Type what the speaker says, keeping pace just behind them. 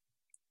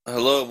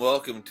Hello and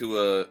welcome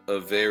to a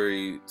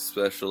very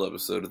special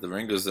episode of the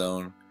Ringo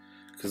Zone.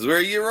 Because we're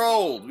a year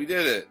old! We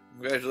did it!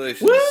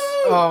 Congratulations! Woo!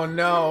 Oh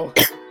no.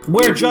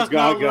 We're just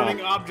now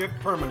learning object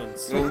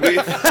permanence. And we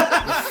are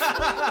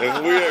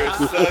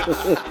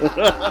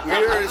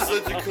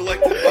such a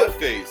collective butt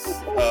face.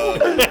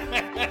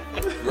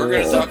 We're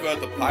going to talk about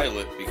the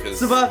pilot because...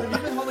 Sabboth, have you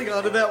been holding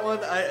on to that one?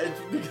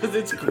 Because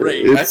it's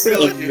great. I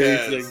feel like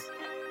amazing.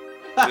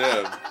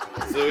 Yeah.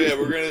 So yeah,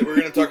 we're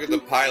gonna talk about the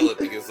pilot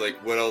because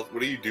what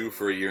do you do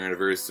for a year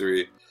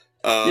anniversary?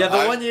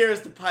 The 1 year is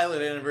the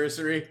pilot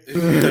anniversary.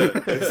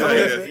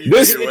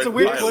 It's a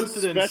weird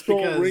coincidence.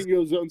 Special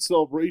Ringo Zone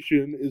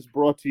celebration is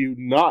brought to you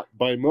not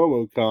by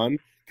MomoCon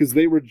because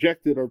they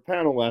rejected our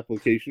panel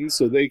application,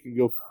 so they can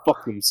go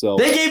fuck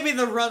themselves. They gave me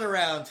the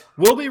runaround.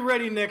 We'll be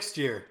ready next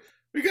year.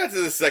 We got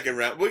to the second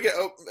round. We're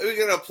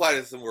gonna apply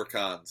to some more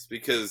cons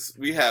because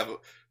we have.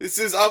 This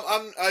is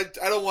I'm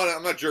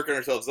not jerking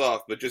ourselves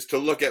off, but just to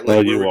look at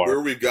where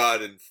we've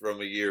gotten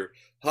from a year.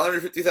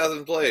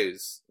 150,000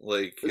 plays.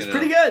 It's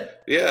pretty good.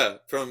 Yeah,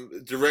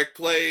 from direct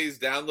plays,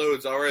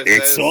 downloads, RSS.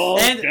 It's all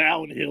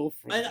downhill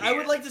from And I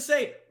would like to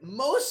say,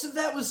 most of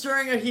that was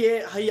during a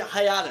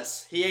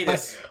hiatus.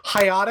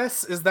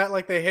 Hiatus? Is that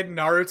like the hidden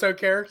Naruto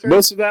character?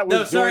 Most of that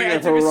was during I a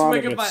took a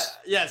swig of Hieronymus.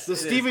 Yes, The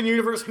Steven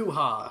Universe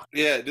hoo-ha.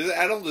 Yeah,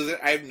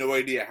 I have no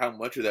idea how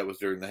much of that was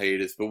during the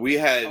hiatus, but we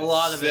had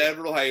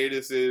several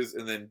hiatuses,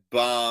 and then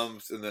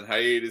bombs, and then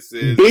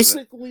hiatuses.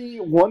 Basically,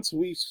 once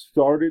we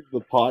started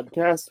the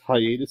podcast,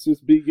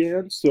 hiatuses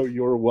began, so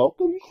you're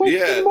welcome.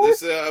 Yeah,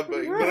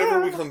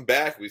 whenever we come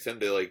back, we tend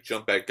to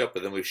jump back up,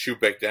 but then we shoot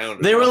back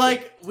down. They were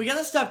like, we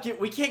gotta stop.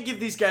 We can't give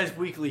these guys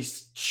weekly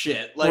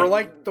shit. We're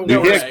like the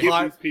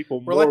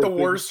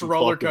worst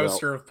roller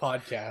coaster of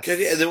podcasts.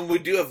 Yeah, and then when we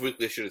do have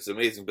weekly shit, it's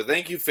amazing. But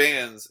thank you,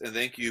 fans, and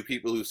thank you,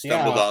 people who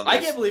stumbled on this. I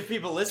can't believe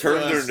people listen to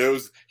us. Turn their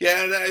nose.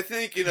 Yeah, and I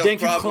think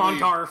Thank probably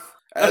you,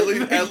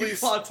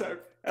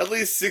 at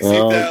least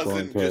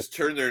 60,000 just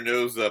turned their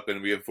nose up,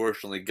 and we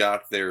unfortunately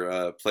got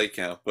their play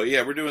count. But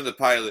yeah, we're doing the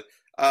pilot.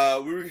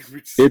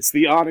 It's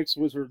the Onyx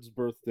Wizard's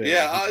birthday.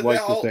 Yeah, I'd like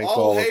to thank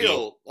all of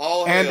you.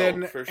 All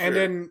hail, for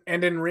sure.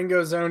 And in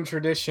Ringo Zone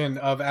tradition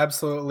of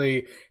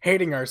absolutely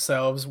hating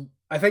ourselves,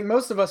 I think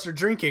most of us are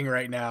drinking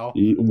right now.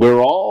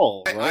 We're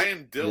all. Right? I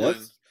am Dillon,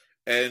 yes.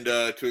 And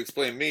to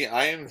explain me,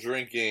 I am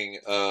drinking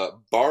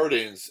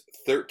Barden's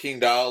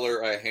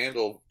 $13 a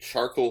handle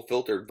charcoal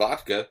filtered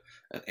vodka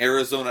and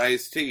Arizona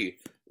iced tea.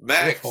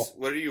 Max,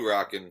 what are you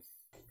rocking?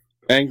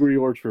 Angry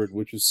Orchard,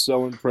 which is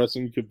so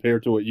impressive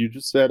compared to what you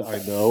just said. I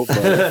know,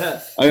 but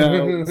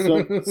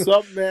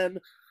some men,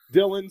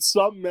 Dylan,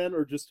 some men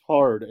are just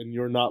hard, and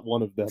you're not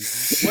one of them.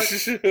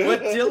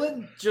 What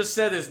Dylan just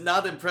said is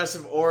not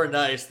impressive or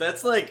nice.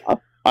 That's like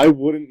I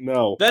wouldn't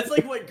know. That's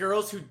like what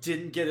girls who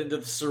didn't get into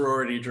the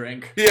sorority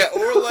drink. Yeah,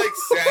 or like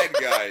sad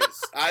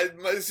guys.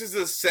 This is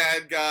a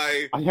sad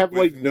guy. I have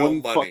with no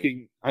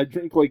money. I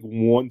drink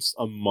once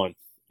a month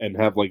and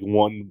have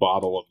one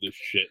bottle of this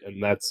shit,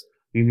 and that's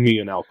me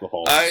and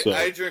alcohol.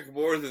 I drink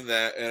more than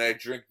that, and I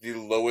drink the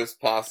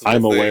lowest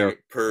possible thing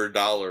per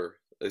dollar.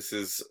 This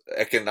is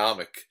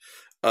economic.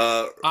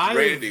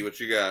 Randy, what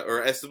you got?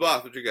 Or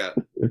Sabboth, what you got?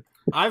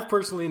 I've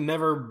personally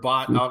never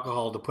bought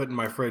alcohol to put in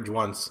my fridge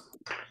once.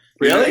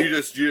 Really? You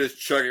just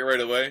chug it right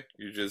away?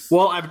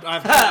 Well, I've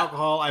had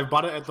alcohol. I've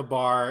bought it at the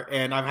bar,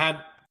 and I've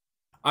had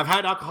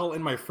alcohol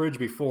in my fridge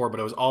before, but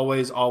it was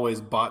always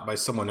bought by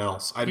someone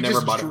else. I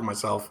never bought it for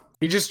myself.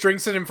 He just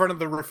drinks it in front of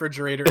the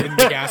refrigerator in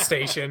the gas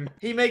station.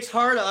 He makes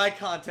hard eye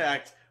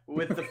contact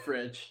with the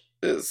fridge.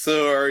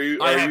 So are you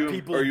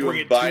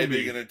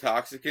imbibing an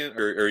intoxicant,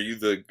 or are you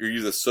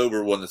the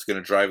sober one that's going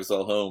to drive us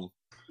all home?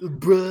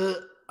 Bruh,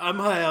 I'm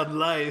high on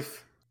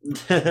life.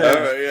 All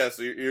right, yeah.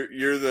 So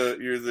you're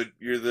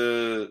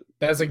the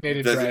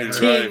designated driver.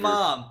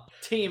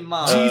 Team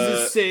mom.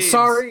 Jesus saves.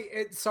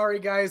 Sorry,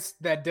 guys,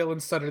 that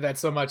Dylan stuttered that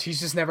so much.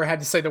 He's just never had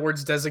to say the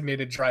words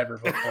designated driver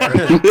before.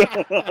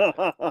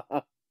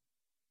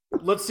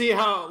 Let's see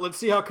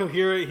how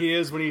coherent he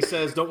is when he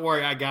says, "Don't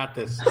worry, I got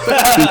this."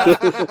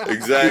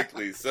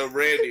 Exactly. So,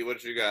 Randy,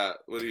 what you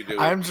got? What are you doing?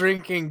 I'm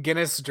drinking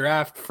Guinness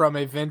Draft from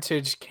a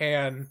vintage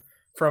can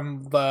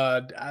from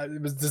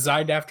it was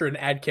designed after an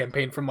ad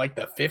campaign from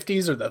the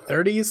 50s or the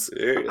 30s.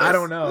 Yeah, I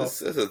don't know.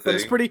 That's a thing. But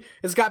it's pretty.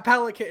 It's got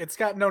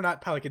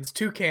not pelicans,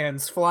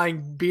 toucans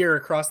flying beer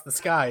across the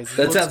skies.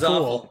 That sounds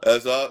cool.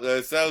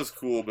 That sounds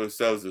cool, but it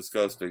sounds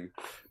disgusting.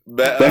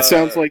 That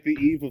sounds like the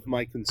eve of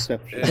my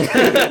conception. Who's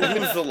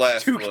the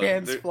last one?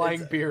 Toucans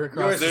flying beer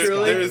across the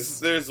skies.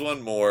 There's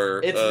one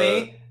more. It's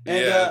me.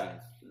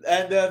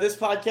 And this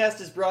podcast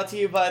is brought to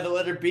you by the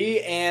letter B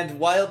and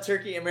Wild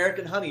Turkey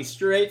American Honey,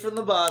 straight from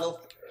the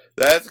bottle.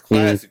 That's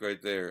classic right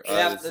there.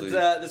 Yeah,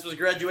 this was a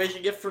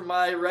graduation gift from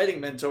my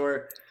writing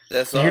mentor.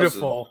 That's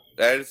beautiful.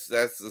 Awesome.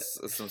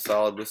 That's some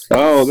solid whiskey.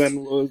 Oh, then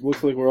it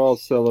looks like we're all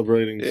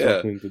celebrating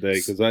something today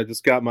because I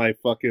just got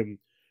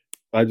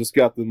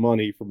the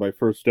money for my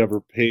first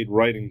ever paid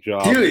writing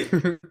job.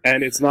 Dude.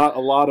 And it's not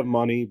a lot of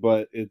money,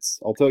 but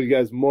I'll tell you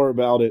guys more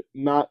about it,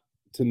 not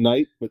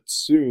tonight, but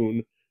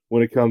soon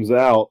when it comes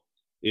out.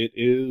 It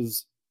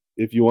is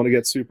if you want to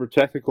get super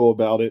technical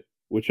about it,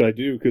 which I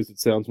do because it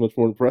sounds much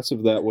more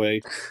impressive that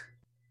way,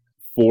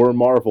 for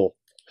Marvel.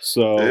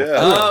 So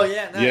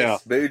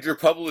nice. Major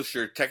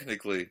publisher,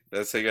 technically.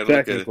 That's how you gotta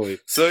look at it.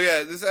 So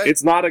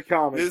it's not a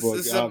comic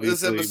book.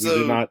 Obviously, this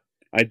episode.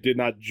 I did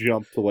not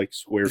jump to like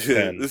square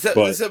 10. This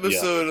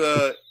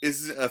episode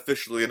isn't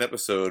officially an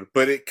episode,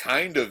 but it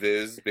kind of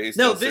is based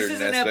on certain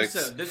aspects.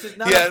 Episode. This is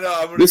not. Yeah, no,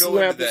 I'm going to go into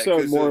that. This is an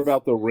episode more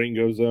about the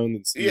Ringo Zone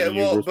than Steven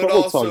Universe. But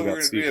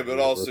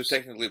also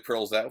technically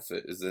Pearl's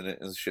outfit is in it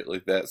and shit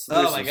like that. So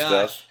there's some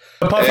stuff.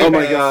 Oh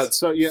my god!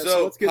 So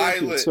let's get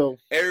into it. So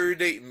air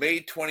date May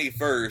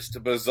 21st.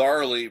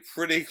 Bizarrely,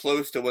 pretty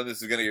close to when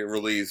this is going to get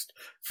released.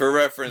 For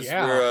reference,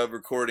 we're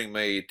recording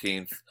May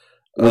 18th.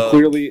 Well,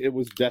 clearly it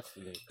was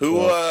Destiny.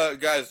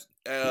 Guys,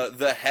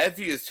 the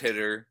heaviest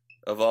hitter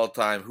of all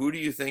time, who do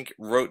you think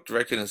wrote,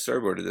 directed, and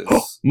storyboarded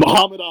this?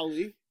 Muhammad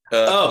Ali.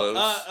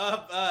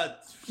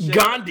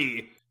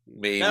 Gandhi.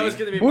 Maybe. That was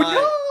going to be mine.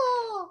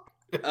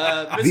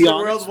 Mr.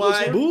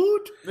 Worldwide.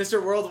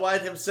 Mr.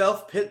 Worldwide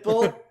himself,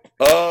 Pitbull.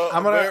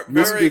 I'm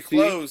very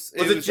close.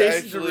 Was it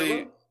Jason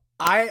actually...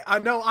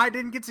 I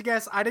didn't get to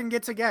guess. Andy,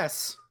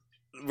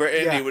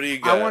 what do you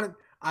got?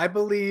 I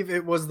believe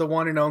it was the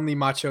one and only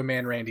Macho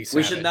Man Randy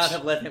Savage. We should not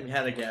have let him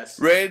have a guess.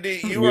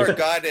 Randy, you are a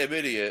goddamn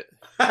idiot.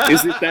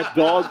 Is it that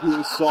dog who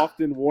is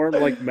soft and warm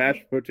like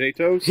mashed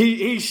potatoes?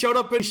 He showed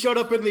up in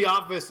the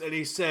office and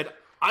he said,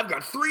 "I've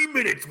got 3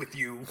 minutes with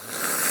you."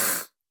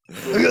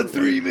 I got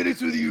 3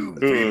 minutes with you.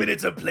 3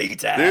 minutes of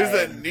playtime.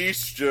 There's a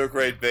niche joke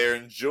right there.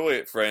 Enjoy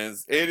it,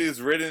 friends. It is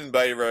written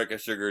by Rebecca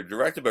Sugar,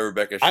 directed by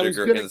Rebecca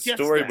Sugar, and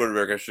storyboard by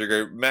Rebecca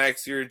Sugar.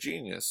 Max, you're a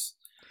genius.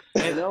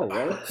 I know,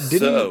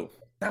 right?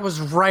 That was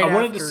right. I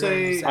wanted to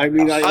say. I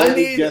mean, I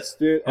only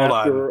guessed it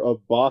after a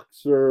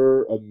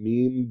boxer, a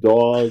meme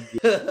dog.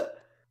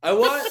 I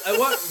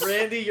want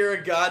Randy. You're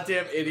a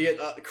goddamn idiot.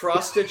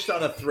 Cross stitched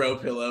on a throw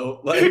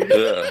pillow. Like,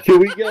 Can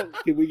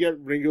we get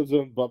Ringo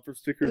Zone bumper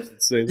stickers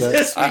that say that?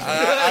 Yes,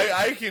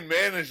 I can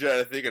manage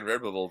that. I think in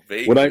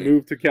Redbubble. When I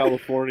move to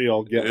California,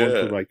 I'll get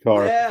one for my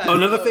car. Yeah.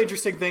 Another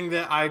interesting thing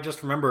that I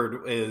just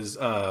remembered is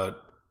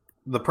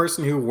the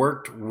person who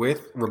worked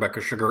with Rebecca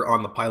Sugar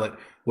on the pilot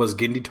was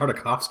Genndy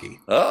Tartakovsky.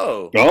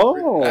 Oh,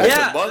 that's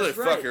a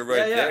motherfucker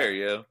right there,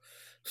 yo.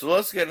 So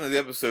let's get into the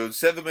episode.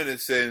 7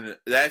 minutes in,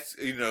 that's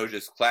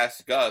just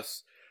classic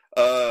us.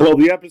 Well,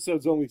 the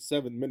episode's only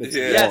 7 minutes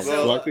long,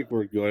 so I think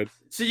we're good.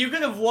 So you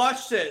could have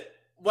watched it.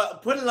 Well,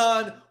 put it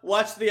on,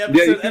 watch the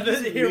episode, and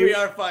then here we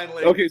are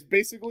finally. Okay, so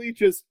basically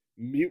just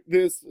mute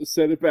this,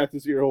 send it back to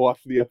 0, watch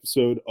the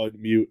episode,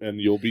 unmute,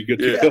 and you'll be good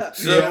to go.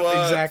 So,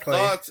 exactly.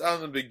 Thoughts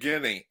on the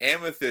beginning.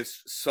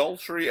 Amethyst,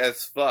 sultry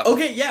as fuck.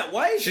 Okay,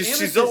 why is Amethyst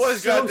she's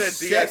always got that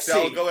sexy?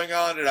 DXL going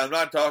on, and I'm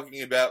not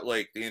talking about,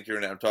 like, the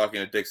internet. I'm talking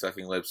about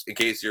dick-sucking lips, in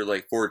case you're,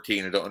 like,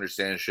 14 and don't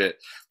understand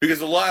shit.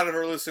 Because a lot of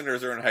our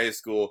listeners are in high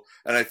school,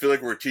 and I feel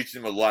like we're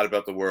teaching them a lot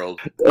about the world.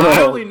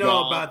 I only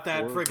know about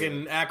that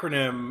freaking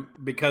acronym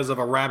because of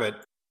a rabbit.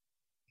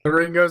 The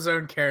Ringo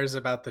Zone cares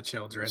about the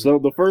children. So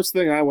the first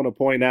thing I want to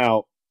point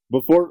out,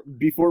 before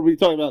we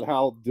talk about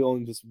how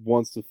Dillon just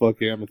wants to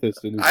fuck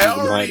Amethyst and isn't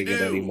hiding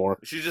it anymore.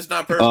 She's just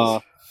not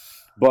purple.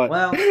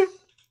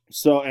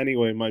 So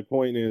anyway, my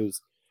point is,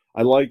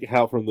 I like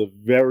how from the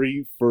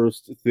very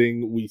first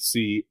thing we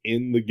see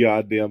in the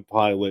goddamn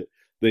pilot,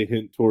 they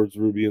hint towards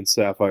Ruby and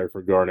Sapphire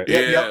for Garnet.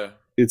 Yeah.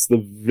 It's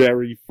the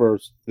very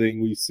first thing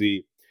we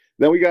see.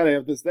 Then we gotta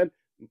have this. Then,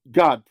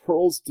 God,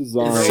 Pearl's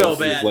design is so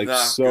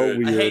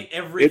weird. I hate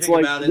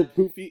everything about it.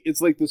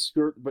 It's like the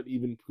skirt, but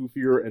even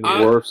poofier and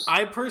worse.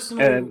 I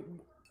personally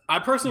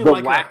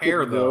like the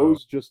hair, though.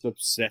 Nose just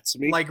upsets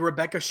me. Like,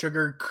 Rebecca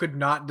Sugar could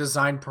not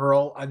design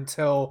Pearl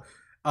until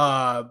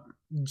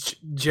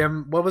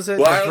Jim. What was it?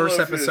 Well, the I don't first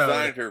know if episode.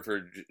 designed her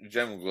for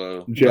Gem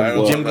Glow.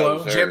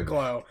 Gem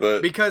Glow.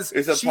 Because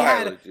it's a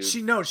pilot,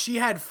 dude. She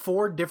had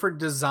 4 different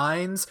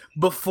designs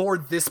before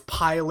this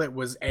pilot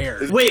was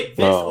aired. Wait,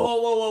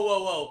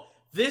 whoa.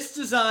 This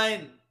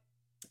design,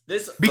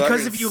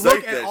 because if you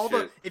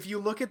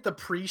look at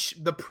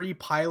the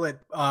pre-pilot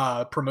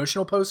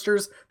promotional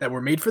posters that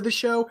were made for the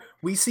show,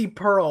 we see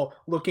Pearl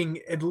looking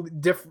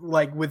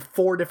with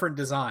 4 different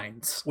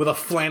designs with a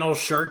flannel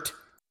shirt.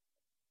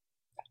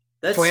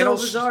 That's so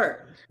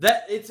bizarre.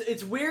 That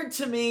it's weird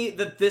to me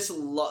that this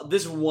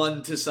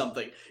won to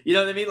something. You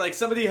know what I mean? Like,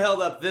 somebody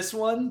held up this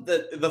one,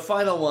 the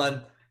final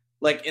one,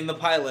 like in the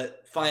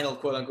pilot, final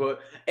quote unquote,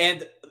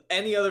 and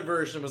any other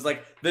version was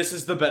like, this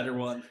is the better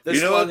one.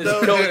 This one is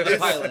going to the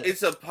pilot.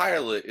 It's a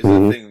pilot is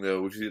the thing,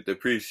 though, which you have to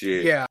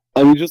appreciate. Yeah.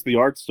 I mean, just the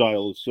art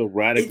style is so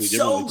radically it's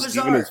different. So like,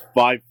 bizarre. Steven has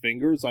 5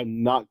 fingers.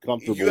 I'm not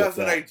comfortable with that. You have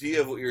an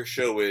idea of what your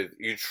show is.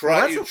 You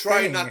try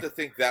not to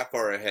think that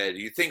far ahead.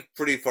 You think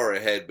pretty far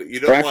ahead, but you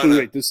don't want to...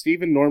 Wait, does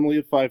Steven normally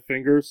have 5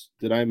 fingers?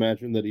 Did I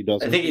imagine that he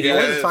doesn't? I think he does. does.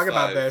 We're going to talk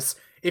about this.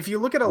 If you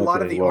look at a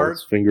lot of the art...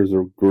 His fingers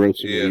are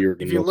gross and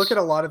weird. If you look at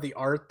a lot of the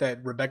art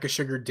that Rebecca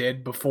Sugar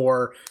did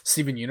before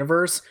Steven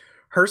Universe...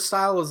 Her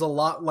style is a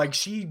lot like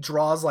she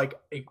draws like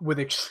with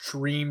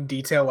extreme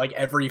detail, like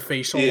every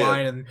facial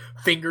line, and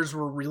fingers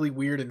were really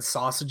weird and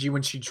sausagey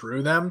when she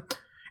drew them.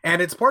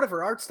 and it's part of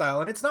her art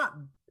style, and it's not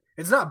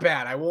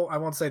bad. I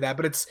won't say that,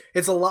 but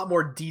it's a lot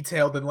more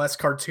detailed and less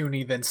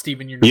cartoony than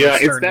Steven Universe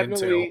turned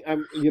definitely.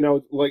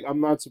 into.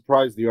 I'm not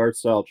surprised the art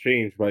style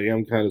changed, but I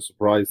am kind of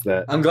surprised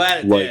that I'm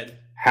glad it did.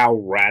 How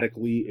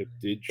radically it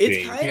did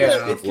change. It's kind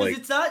of because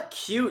it's not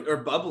cute or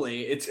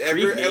bubbly. It's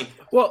creepy.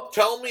 Well,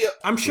 tell me.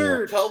 I'm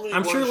sure. Tell me.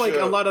 I'm sure. Like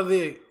a lot of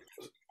the.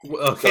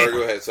 Okay. Sorry.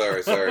 Go ahead.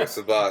 Sorry.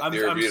 Sabboth,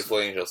 you're a beautiful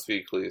angel.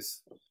 Speak,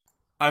 please.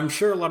 I'm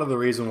sure a lot of the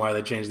reason why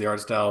they changed the art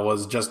style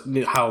was just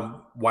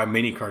why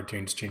mini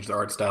cartoons changed the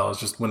art style is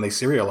just when they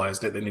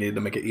serialized it, they needed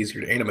to make it easier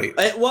to animate.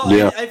 I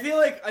feel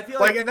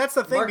like, and that's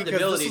the thing,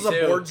 because this is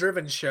a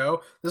board-driven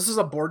show. This is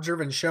a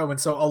board-driven show, and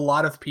so a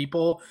lot of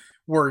people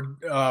were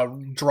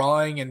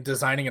drawing and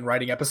designing and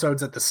writing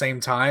episodes at the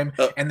same time,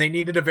 and they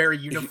needed a very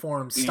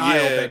uniform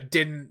style that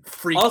didn't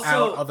freak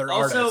out other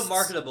artists. Also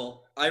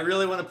marketable. I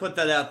really want to put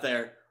that out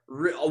there.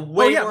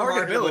 Way more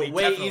marketable,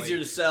 way definitely. Easier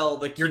to sell.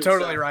 You're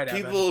totally right.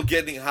 People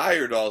getting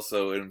hired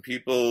also, and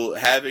people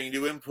having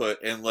new input,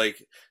 and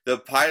like the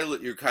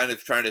pilot, you're kind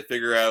of trying to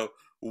figure out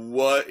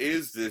what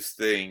is this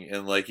thing,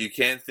 and like you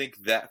can't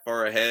think that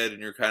far ahead, and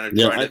you're kind of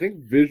trying. I think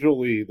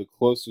visually the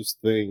closest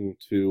thing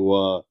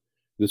to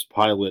this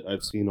pilot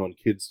I've seen on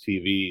kids'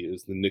 TV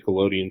is the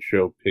Nickelodeon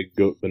show Pig,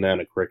 Goat,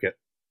 Banana, Cricket.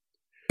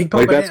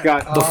 That's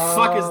got the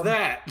fuck is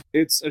that?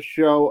 It's a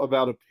show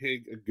about a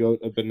pig, a goat,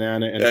 a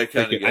banana, and a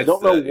cricket. I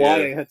don't know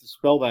why I had to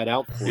spell that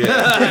out for you.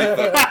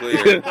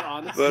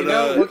 Honestly,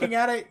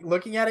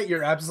 looking at it,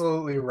 you're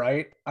absolutely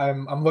right.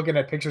 I'm looking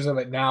at pictures of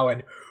it now,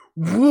 and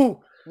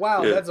woo.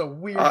 Wow, that's a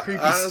weird, creepy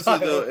style.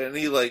 Though, and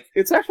he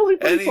it's actually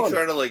pretty funny.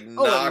 Trying to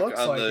knock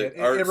on the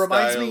art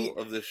style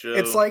of the show.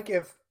 It's like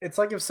if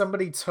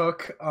somebody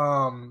took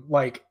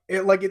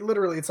it's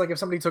like if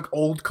somebody took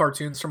old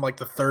cartoons from like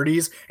the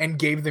 30s and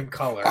gave them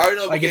color. I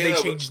know, and they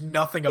changed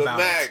nothing about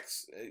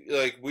Max,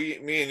 it.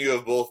 Me and you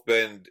have both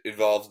been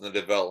involved in the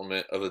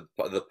development of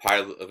the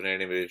pilot of an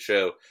animated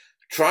show.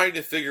 Trying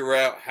to figure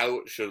out how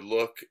it should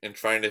look and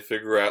trying to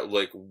figure out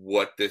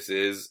what this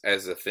is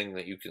as a thing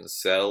that you can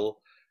sell.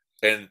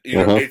 And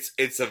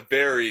it's a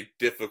very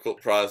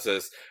difficult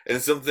process,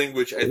 and something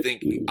which I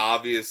think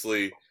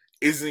obviously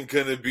isn't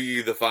going to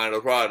be the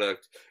final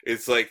product.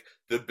 It's like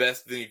the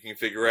best thing you can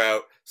figure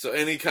out. So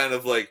any kind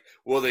of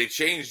they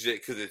changed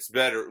it because it's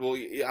better. Well,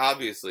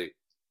 obviously,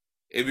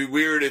 it'd be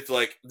weird if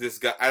this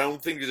guy. I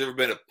don't think there's ever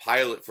been a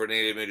pilot for an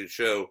animated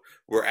show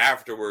where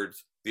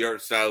afterwards the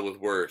art style was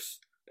worse.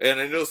 And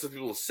I know some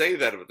people say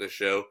that about this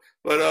show,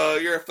 but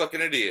you're a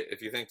fucking idiot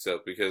if you think so,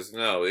 because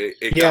no,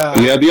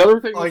 the other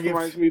thing that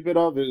reminds me a bit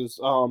of is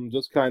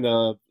just kind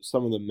of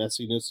some of the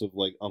messiness of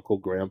Uncle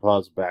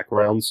Grandpa's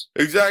backgrounds.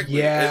 Exactly.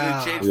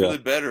 Yeah. And it changed for the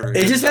better.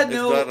 It just had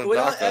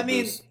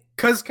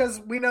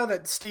because we know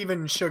that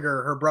Steven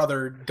Sugar, her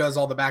brother, does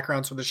all the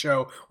backgrounds for the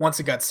show once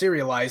it got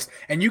serialized,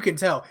 and you can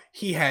tell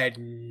he had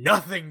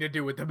nothing to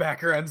do with the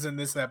backgrounds in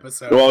this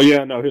episode. Well,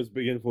 yeah, no, his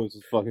big influence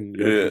is fucking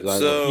good.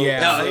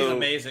 He's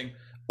amazing.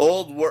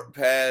 Old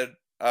Warpad,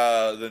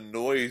 the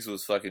noise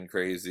was fucking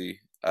crazy.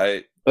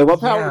 I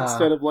love how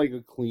instead of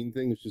a clean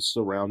thing, it's just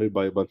surrounded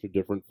by a bunch of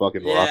different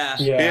fucking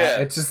rocks. Yeah.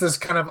 It's just this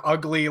kind of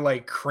ugly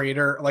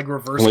crater,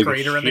 reverse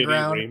crater in the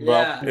ground. Rainbow.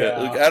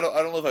 I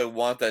don't know if I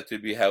want that to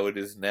be how it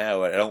is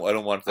now. I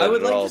don't want that. I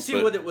would like to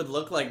see what it would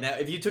look like now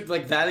if you took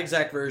that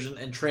exact version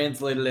and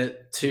translated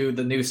it to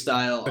the new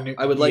style.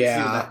 I would like to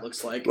see what that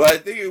looks like. Well, I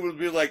think it would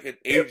be like an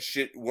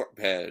 8-shit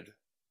Warpad.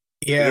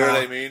 Yeah, you know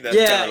what I mean? That's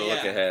kind of a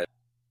look ahead.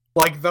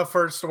 Like the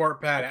first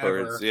Warpad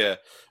ever. Yeah.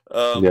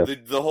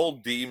 The whole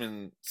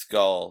demon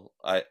skull,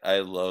 I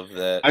love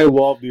that. I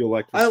love the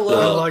electric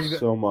skull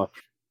so much.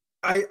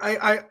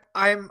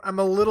 I'm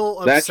a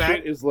little upset. That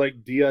shit is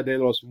like Dia de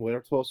los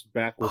Muertos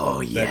backwards. Oh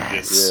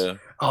yes. Yeah.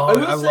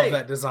 Oh, I love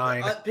that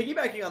design.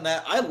 Piggybacking on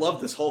that, I love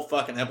this whole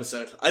fucking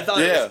episode. I thought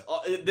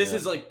this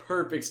is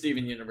perfect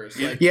Steven Universe.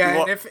 And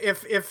if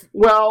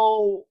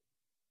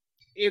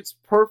it's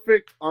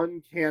perfect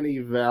Uncanny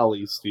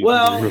Valley, Steven.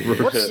 Well,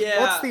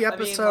 what's the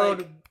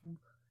episode?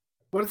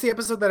 What is the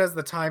episode that has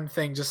the time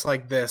thing just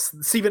like this?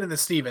 Steven and the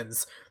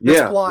Stevens.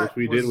 This which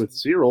we did with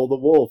Cyril the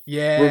Wolf.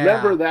 Yeah.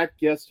 Remember that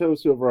guest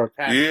host over our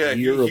past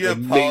year of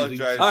amazing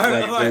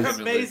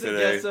amazing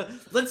guest host.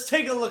 Let's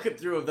take a look at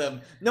through of them.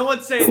 No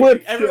one's saying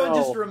anything. Everyone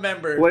just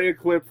remember. Play a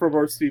clip from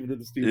our Steven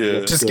and the Stevens.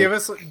 Yeah. Just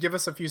give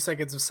us a few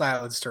seconds of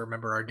silence to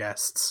remember our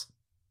guests.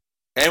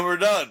 And we're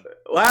done.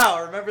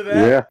 Wow, remember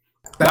that? Yeah.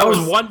 That was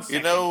one. You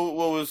know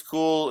what was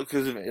cool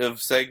because of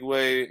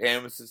Segway?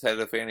 Amethyst had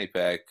a fanny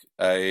pack.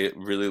 I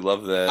really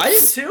love that. I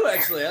did too,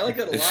 actually. I like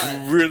it a lot.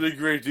 It's really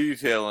great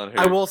detail on her.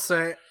 I will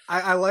say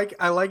I like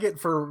it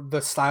for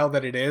the style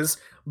that it is.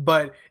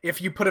 But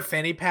if you put a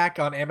fanny pack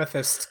on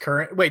Amethyst's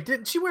current,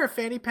 didn't she wear a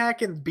fanny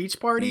pack in Beach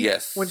Party?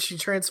 Yes, when she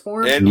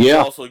transformed, and was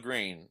also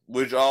green,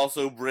 which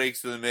also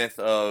breaks the myth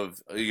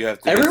of you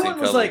have to. Everyone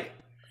was like,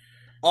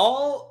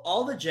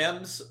 all the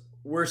gems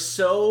were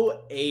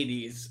so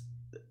 80s.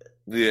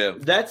 Yeah,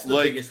 that's the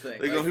biggest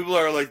thing. Like when people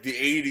are like the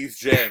 '80s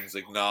gems,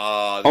 like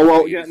nah. Oh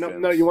well, yeah,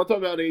 no. You want to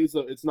talk about '80s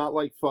though? It's not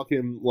like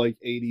fucking like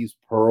 '80s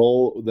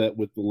Pearl that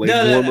with the leg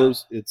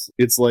warmers. No.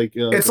 It's like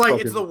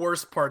it's the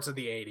worst parts of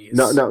the '80s.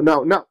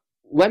 No.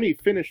 Let me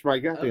finish my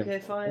goddamn. Okay,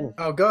 fine.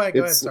 Oh, go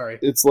ahead. Sorry.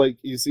 It's like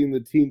you seen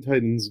the Teen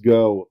Titans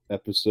Go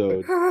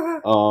episode.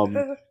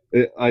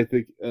 I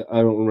think I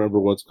don't remember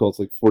what it's called.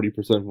 It's like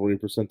 40%,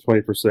 40%,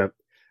 20%.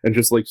 And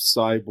just like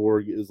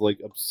Cyborg is like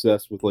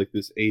obsessed with like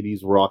this 80s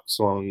rock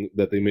song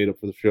that they made up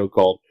for the show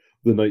called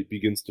The Night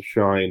Begins to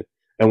Shine.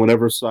 And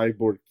whenever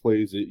Cyborg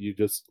plays it, you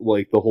just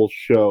like the whole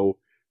show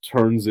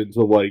turns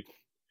into like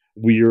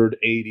weird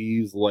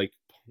 80s like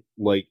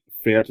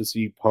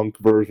fantasy punk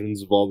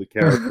versions of all the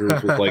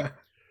characters with like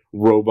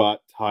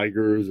robot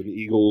tigers and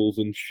eagles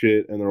and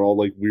shit, and they're all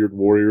like weird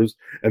warriors,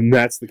 and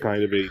that's the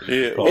kind of 80s.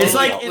 Yeah. It's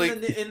like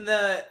in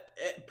the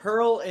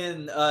Pearl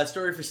in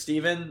Story for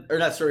Steven, or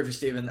not Story for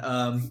Steven.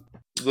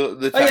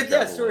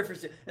 Story for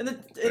Steven. In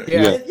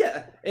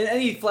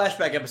any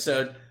flashback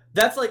episode,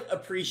 that's like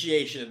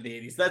appreciation of the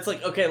 80s. That's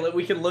like, okay,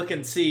 we can look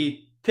and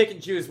see, pick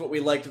and choose what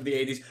we liked of the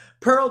 80s.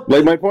 Pearl.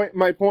 Like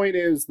my point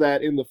is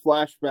that in the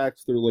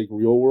flashbacks they're like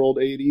real world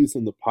 80s,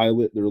 and the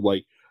pilot they're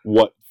like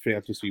what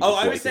fantasy.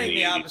 I was saying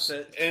the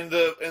opposite. In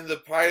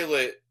the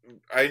pilot,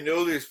 I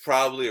know there's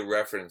probably a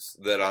reference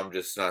that I'm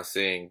just not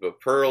seeing, but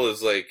Pearl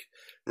is like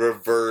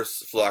reverse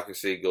Flock of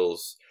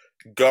Seagulls.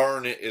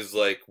 Garnet is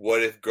like,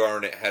 what if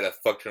Garnet had a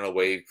fuck ton of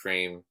wave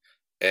cream,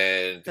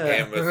 and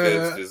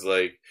Amethyst is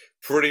like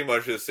pretty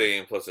much the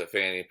same plus a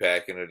fanny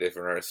pack in a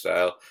different art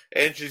style,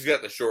 and she's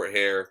got the short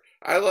hair.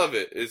 I love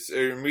it. It's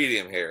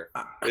medium hair.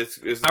 It's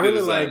I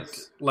really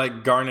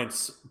liked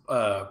Garnet's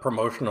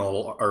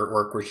promotional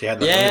artwork where she had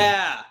the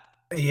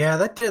hood. Yeah,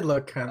 that did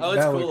look kind of.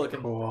 It's cool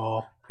looking.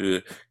 Cool. Yeah.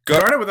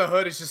 Garnet with a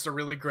hood is just a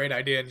really great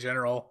idea in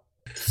general.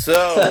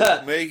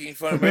 So making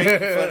fun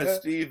of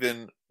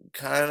Steven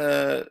kind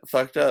of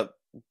fucked up.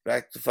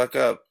 Back to fuck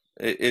up.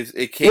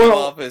 It came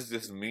off as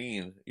just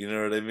mean. You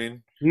know what I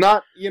mean?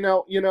 Not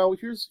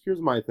Here's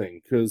my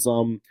thing, because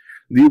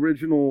the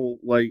original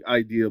like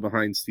idea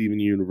behind Steven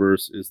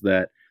Universe is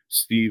that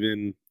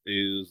Steven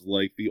is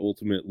like the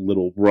ultimate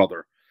little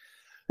brother,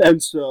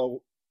 and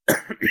so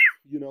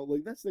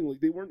like that's the thing. Like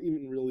they weren't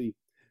even really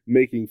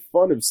making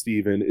fun of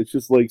Steven. It's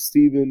just like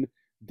Steven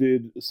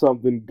did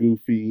something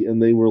goofy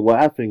and they were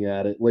laughing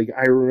at it. Like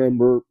I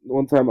remember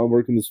one time I'm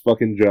working this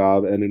fucking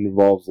job and it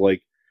involves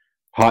like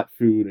hot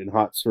food and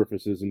hot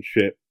surfaces and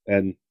shit,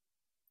 and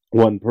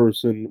one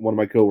of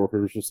my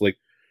coworkers just like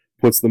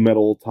puts the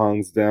metal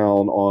tongs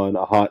down on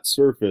a hot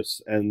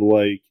surface, and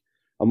like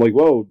I'm like,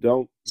 whoa,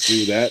 don't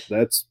do that,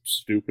 that's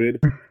stupid.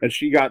 And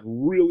she got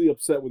really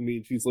upset with me,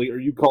 and she's like, are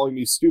you calling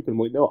me stupid? I'm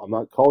like, no, I'm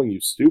not calling you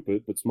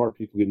stupid, but smart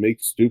people can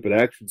make stupid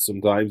actions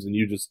sometimes, and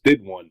you just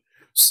did one.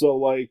 So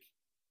like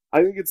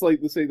I think it's like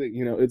the same thing,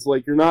 it's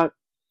like you're not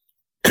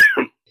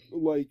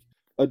like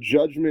a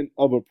judgment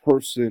of a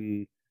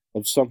person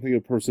of something a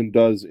person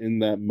does in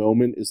that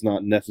moment is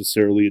not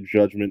necessarily a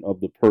judgment of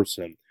the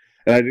person.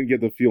 And I didn't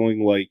get the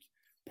feeling like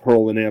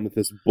Pearl and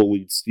Amethyst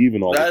bullied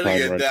Steven all the time.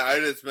 I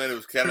just meant it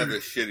was kind of a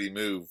shitty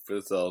move.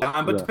 That's all.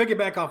 But to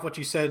piggyback off what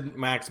you said,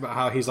 Max, about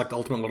how he's like the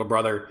ultimate little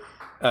brother,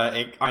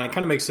 it kind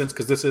of makes sense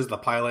because this is the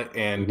pilot,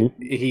 and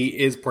he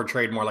is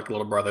portrayed more like a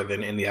little brother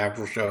than in the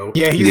actual show.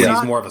 Yeah, he's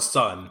more of a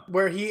son.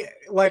 Where he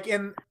like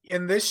in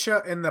this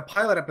show, in the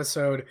pilot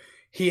episode,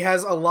 he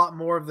has a lot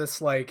more of this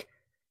like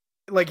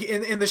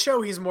in the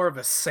show, he's more of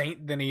a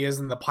saint than he is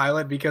in the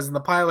pilot, because in the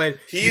pilot,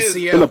 he's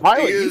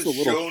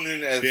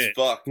shonen as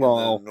fuck in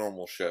the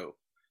normal show.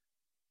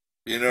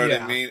 You know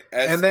what I mean?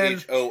 And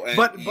then,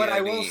 but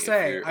I will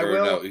say,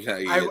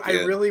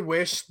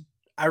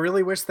 I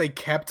really wish they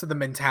kept the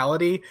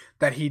mentality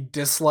that he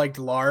disliked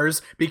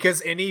Lars,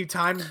 because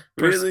anytime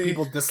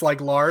people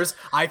dislike Lars,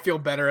 I feel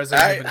better as a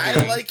human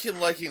being. I like him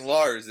liking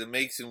Lars. It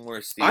makes him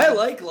more Steven. I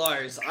like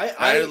Lars.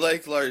 I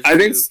like Lars. I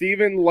think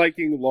Steven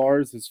liking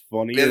Lars is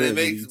funny. Yeah, it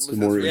makes him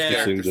more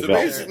interesting. So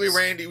basically,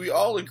 Randy, we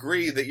all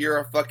agree that you're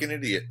a fucking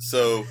idiot.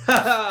 So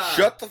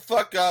shut the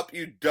fuck up,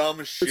 you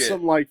dumb shit. Here's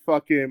some like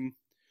fucking.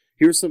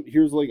 Here's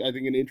like I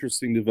think an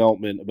interesting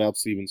development about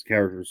Steven's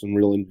character. Some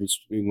real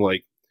interesting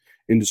like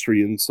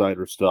industry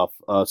insider stuff.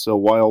 So a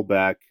while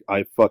back,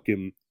 I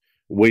fucking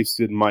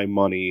wasted my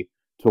money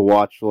to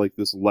watch like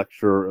this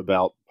lecture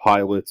about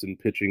pilots and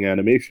pitching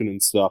animation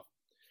and stuff.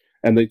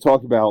 And they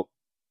talk about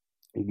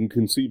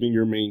conceiving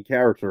your main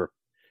character.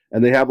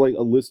 And they have like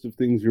a list of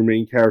things your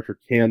main character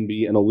can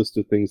be and a list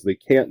of things they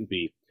can't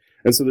be.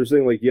 And so they're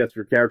saying like, yes,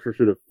 your character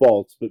should have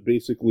faults, but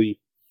basically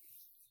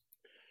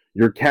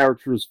your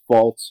character's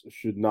faults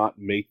should not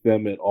make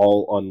them at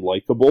all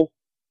unlikable.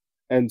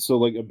 And so,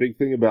 like, a big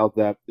thing about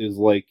that is,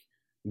 like,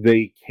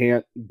 they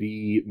can't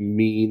be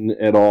mean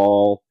at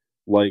all.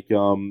 Like,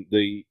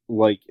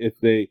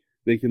 if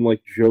they can,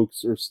 like,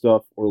 jokes or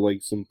stuff or,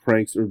 like, some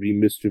pranks or be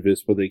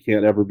mischievous, but they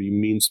can't ever be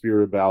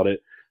mean-spirited about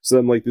it. So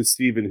then, like, this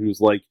Steven who's,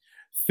 like,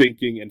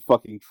 thinking and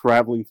fucking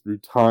traveling through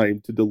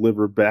time to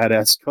deliver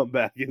badass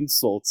comeback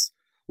insults.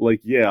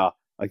 Like, yeah,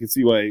 I can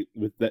see why,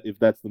 if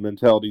that's the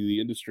mentality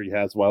the industry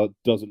has, while it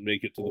doesn't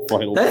make it to the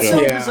final That's show.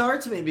 so bizarre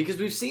to me because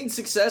we've seen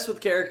success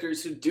with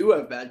characters who do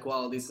have bad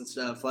qualities and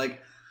stuff.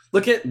 Like,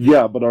 look at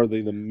but are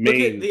they the main? Look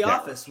at The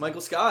Office.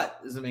 Michael Scott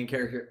is the main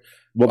character.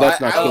 Well,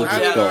 that's not. I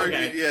would argue,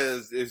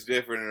 it's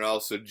different, and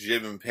also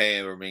Jim and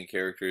Pam are main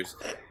characters.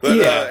 But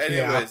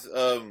anyways,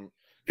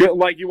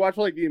 like you watch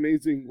like The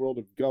Amazing World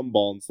of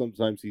Gumball, and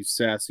sometimes he's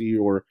sassy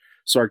or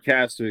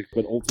sarcastic,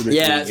 but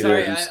ultimately, I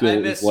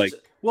like.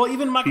 Well,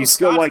 even Michael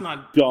Scott's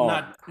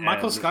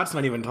Michael Scott's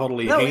not even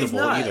totally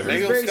hateable either.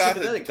 Michael Scott's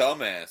a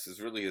dumbass is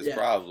really his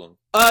problem.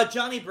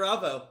 Johnny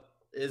Bravo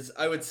is,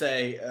 I would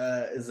say,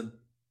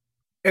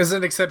 is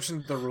an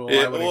exception to the rule.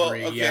 I would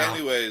agree. Okay,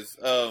 anyways,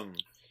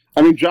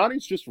 I mean,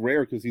 Johnny's just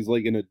rare because he's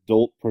like an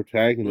adult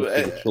protagonist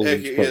in a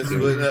children's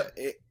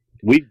cartoon.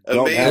 We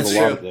don't have a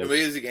lot of this.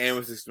 Amazing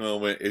Amethyst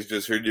moment is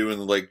just her doing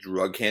the like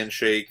drug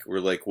handshake, where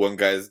like one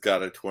guy's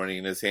got a 20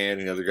 in his hand,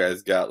 and the other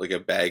guy's got like a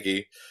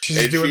baggie.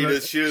 She's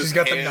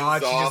got the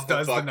nod. She just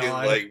does the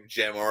nod. Like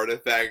gem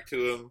artifact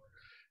to him.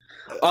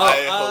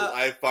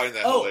 I find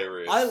that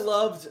hilarious. I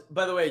loved,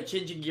 by the way,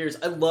 changing gears.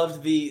 I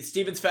loved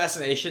Steven's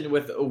fascination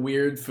with a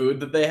weird food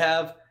that they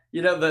have.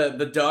 You know,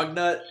 the dog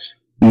nut.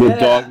 The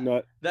dog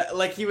nut. That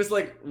like he was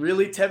like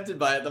really tempted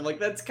by it. I'm like,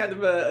 that's kind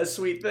of a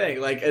sweet thing.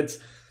 Like it's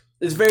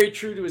very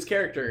true to his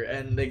character,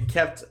 and they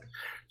kept.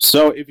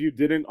 So, if you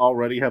didn't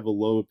already have a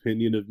low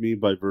opinion of me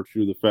by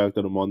virtue of the fact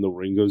that I'm on the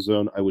Ringo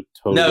Zone, I would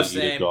totally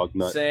eat a dog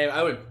nut. Same.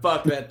 I would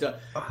fuck that dog.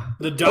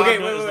 The dog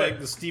nut is like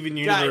the Steven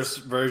Universe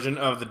version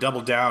of the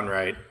Double Down,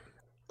 right?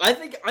 I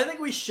think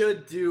we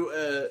should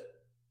do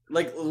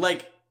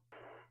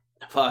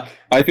fuck.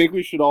 I think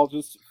we should all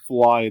just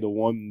fly to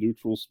one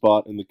neutral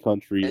spot in the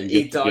country and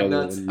eat get together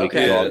nuts. and make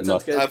dog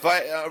nuts. If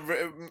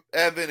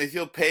Evan, if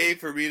you'll pay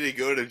for me to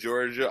go to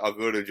Georgia, I'll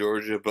go to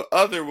Georgia. But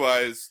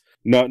otherwise,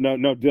 no,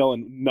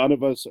 Dylan. None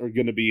of us are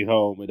going to be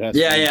home. It has to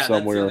be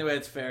somewhere. That's the only way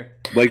it's fair.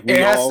 Like it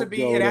has to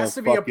be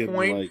a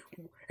point.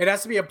 It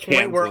has to be a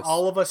point where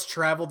all of us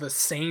travel the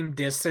same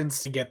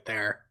distance to get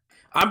there.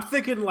 I'm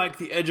thinking like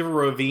the edge of a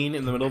ravine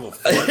in the middle of a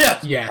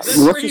forest. Yes. This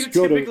is where you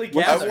typically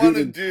gather. I want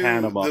to do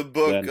the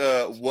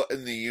book What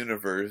in the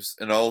Universe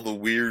and all the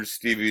weird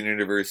Steven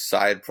Universe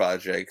side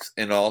projects,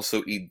 and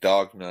also eat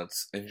dog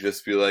nuts and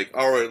just be like,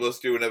 all right, let's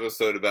do an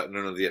episode about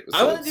none of the episodes.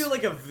 I want to do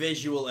like a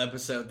visual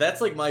episode. That's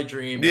like my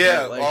dream.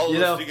 Yeah, like, all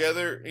of us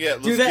together. Yeah,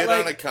 let's get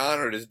on a con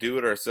or just do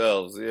it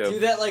ourselves. Yeah, do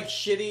that like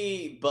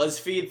shitty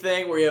BuzzFeed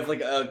thing where you have like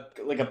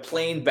a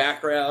plain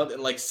background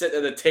and like sit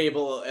at a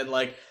table and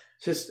like.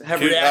 Just have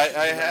reactions.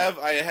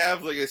 I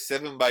have like a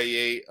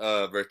 7x8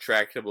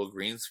 retractable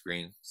green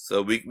screen,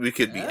 so we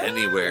could be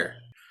anywhere.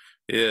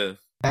 Yeah,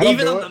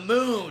 even on the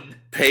moon.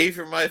 Pay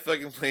for my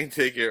fucking plane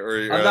ticket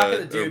or I'm not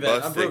gonna do that.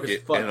 bus I'm broke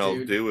ticket, as fuck, and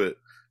I'll do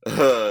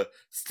it.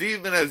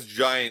 Steven has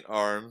giant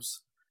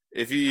arms.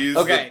 If you use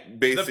the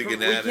basic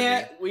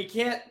anatomy, we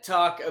can't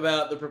talk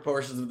about the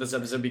proportions of this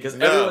episode because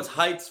everyone's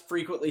heights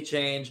frequently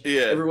change.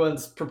 Yeah,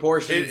 everyone's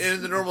proportions.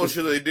 In the normal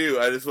show they do.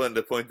 I just wanted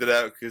to point that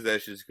out because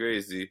that's just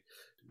crazy.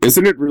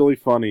 Isn't it really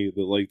funny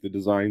that like the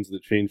designs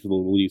that change for the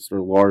release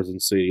are Lars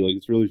and Sadie? Like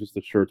it's really just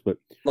the shirts, but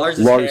Lars'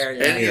 hair,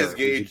 and he has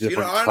Gage. You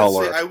know, honestly,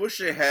 color. I wish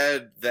I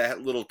had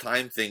that little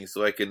time thing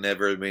so I could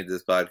never have made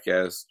this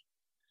podcast.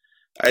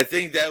 I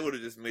think that would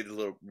have just made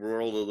the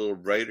world a little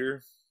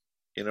brighter.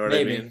 You know what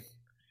I mean?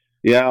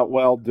 Yeah,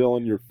 well,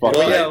 Dylan, you're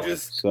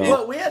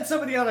fucking. We had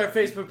somebody on our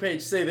Facebook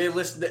page say they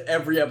listened to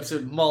every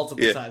episode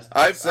multiple times.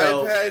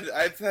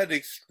 I've had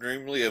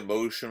extremely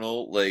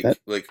emotional, like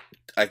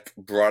I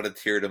brought a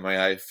tear to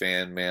my eye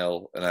fan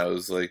mail, and I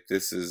was like,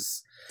 "This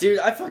is." Dude,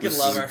 I fucking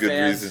love our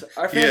fans. Reason.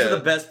 Our fans are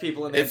the best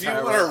people in the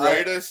entire world. If you want to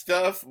write us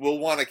stuff, we'll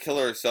want to kill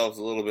ourselves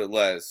a little bit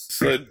less.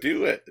 So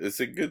do it. It's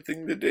a good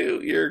thing to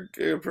do. You're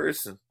a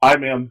person.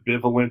 I'm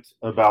ambivalent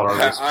about our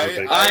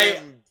listeners.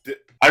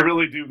 I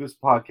really do this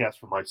podcast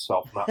for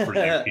myself, not for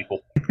you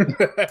people.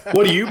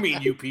 What do you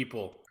mean, you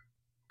people?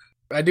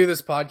 I do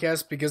this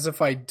podcast because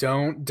if I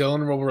don't,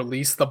 Dylan will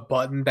release the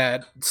button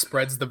that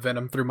spreads the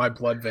venom through my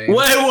blood veins.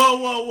 Wait,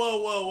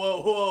 whoa.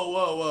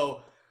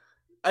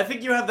 I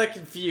think you have that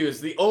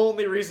confused. The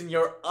only reason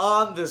you're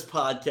on this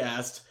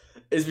podcast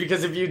is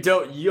because if you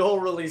don't, you'll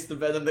release the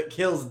venom that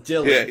kills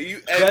Dillon. Yeah,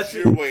 you edge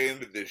your way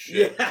into this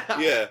shit.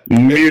 Yeah.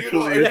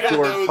 Mutually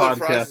assured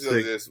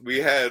podcasting. We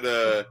had...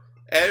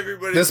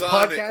 everybody's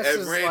on it,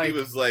 and Randy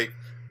was like,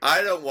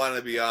 I don't want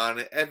to be on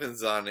it.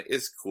 Evan's on it.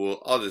 It's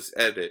cool. I'll just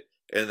edit.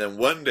 And then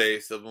one day,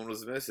 someone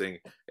was missing,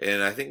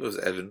 and I think it was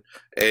Evan.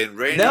 And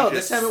Randy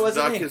this time it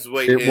wasn't snuck me. his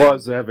way in. It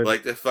was Evan.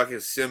 Like the fucking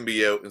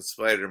symbiote in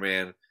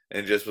Spider-Man,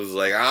 and just was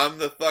like, I'm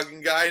the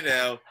fucking guy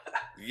now.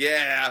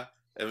 Yeah.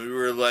 And we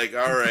were like,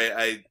 all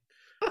right,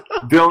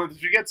 Dylan,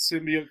 did you get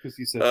symbiote because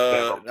he said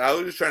I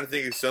was just trying to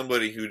think of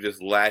somebody who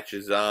just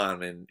latches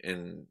on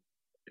and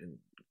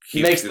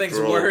makes things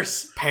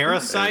worse.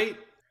 Parasite?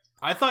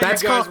 I thought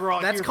you guys were all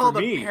that's here called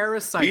for a me.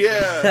 parasite.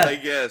 Yeah, I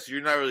guess.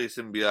 You're not really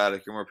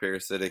symbiotic. You're more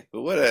parasitic.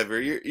 But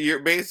whatever. You're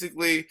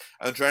basically,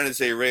 I'm trying to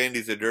say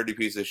Randy's a dirty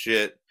piece of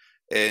shit.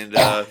 And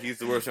he's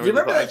the worst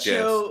member of the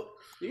podcast.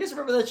 You guys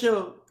remember that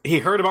show, He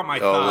heard about my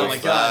thigh. Oh my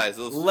god,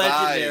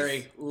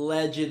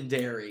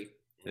 legendary.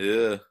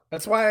 Yeah,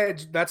 that's why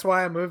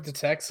I moved to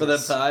Texas for them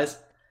thighs.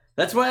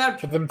 That's why I'm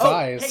for them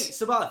thighs. Hey,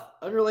 Sabboth,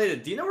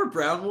 unrelated. Do you know where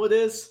Brownwood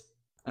is?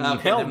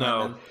 Hell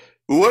no.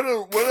 What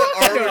an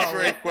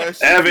arbitrary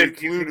question. Evan,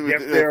 you can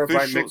get there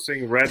by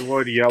mixing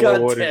redwood,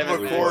 yellowwood,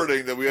 and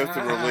recording that we have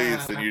to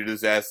release, and you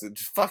just asked it.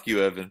 Fuck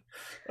you, Evan.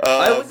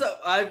 I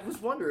was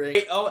wondering.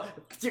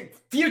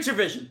 Future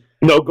Vision.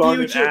 No,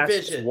 Garnet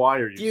asks, why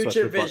are you such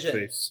a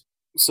fuckface?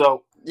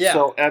 So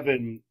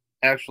Evan,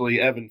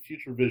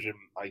 Future Vision,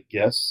 I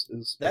guess,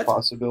 is a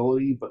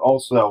possibility, but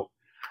also,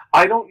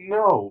 I don't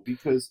know,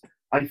 because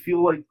I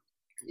feel like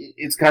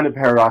it's kind of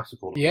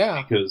paradoxical to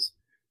me, because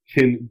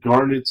can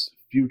Garnet's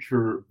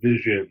Future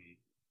Vision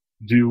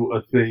do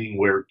a thing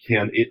where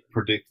can it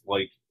predict,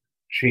 like,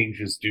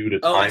 changes due to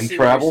time I see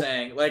travel? What you're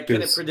saying. Like,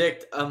 can it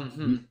predict,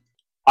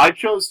 I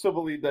chose to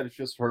believe that it's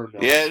just her.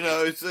 Yeah,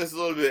 no, it's a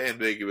little bit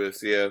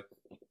ambiguous, yeah.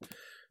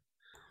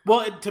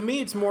 Well, to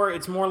me, it's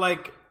more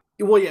like...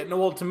 Well, yeah, no.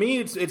 Well, to me,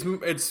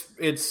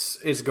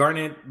 it's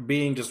Garnet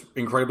being just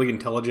incredibly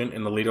intelligent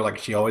and the leader, like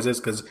she always is,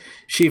 because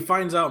she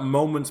finds out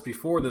moments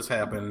before this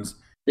happens.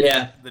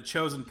 Yeah, the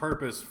chosen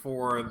purpose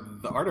for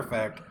the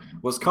artifact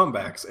was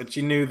comebacks, and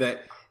she knew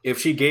that if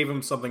she gave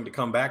him something to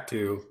come back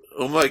to,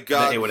 oh my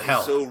god, it would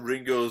help. So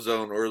Ringo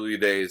Zone early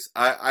days.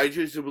 I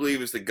choose to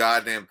believe it's the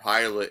goddamn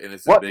pilot, and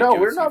it's what? No,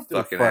 we're not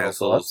fucking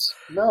assholes.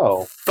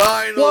 No,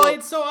 final. Well,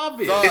 it's so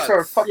obvious. Thoughts. It's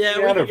our fucking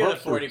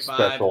anniversary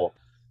special.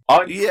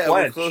 Yeah,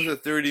 we're close to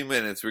 30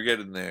 minutes. We're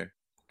getting there.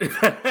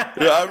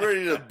 I'm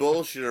ready to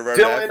bullshit around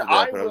Dylan, after that,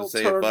 I but I'm will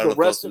saying turn final the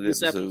rest of thoughts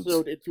this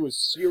episode into a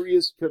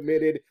serious,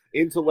 committed,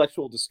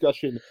 intellectual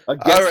discussion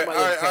against all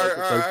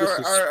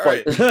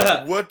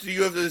right. What do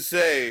you have to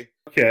say?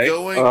 Okay.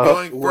 Going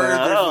further with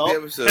the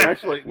episode.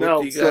 Actually,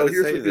 no. So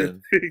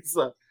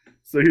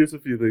here's a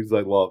few things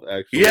I love.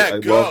 Actually, yeah, I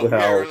go. love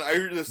how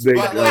the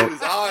spotlight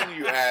is on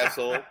you,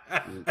 asshole.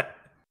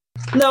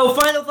 No,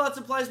 final thoughts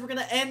implies we're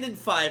gonna end in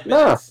 5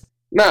 minutes.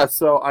 Nah.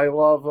 So I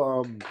love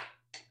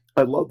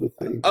the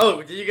thing.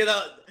 Oh, did you get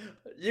out?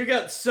 You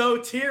got so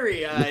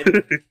teary-eyed.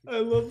 I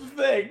love the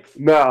thing.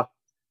 Nah,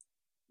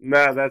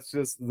 that's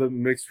just the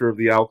mixture of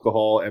the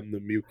alcohol and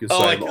the mucus.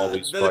 I'm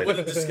always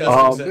fighting.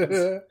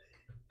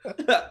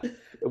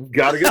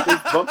 Gotta get those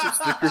bumper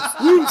stickers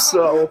too.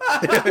 So.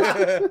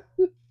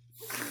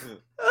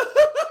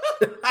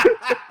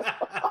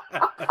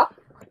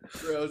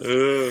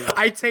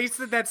 I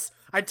tasted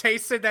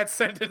that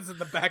sentence in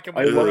the back of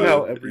my throat. I love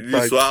how every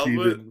time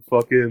Steven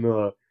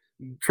fucking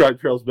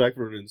trails back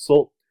for an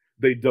insult,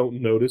 they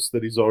don't notice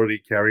that he's already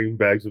carrying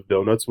bags of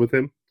donuts with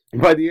him.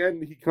 By the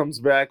end, he comes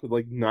back with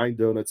like 9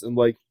 donuts, and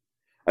like,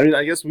 I mean,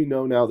 I guess we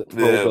know now that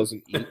Pearl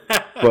doesn't eat,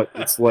 but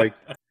it's like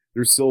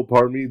there's still a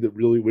part of me that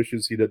really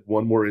wishes he'd had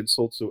one more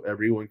insult so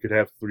everyone could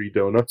have 3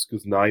 donuts,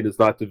 because 9 is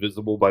not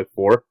divisible by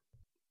 4.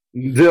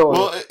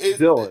 Dillon.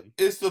 Dillon.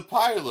 It's the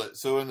pilot,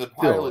 so in the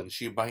pilot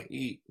she might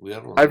eat. We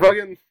don't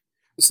know.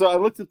 So I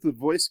looked at the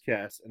voice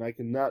cast, and I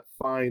cannot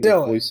find a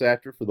voice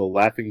actor for the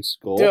Laughing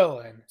Skull.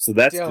 Dillon. So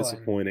that's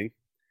disappointing.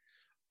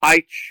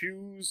 I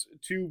choose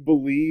to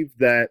believe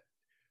that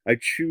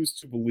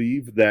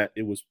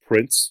it was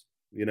Prince,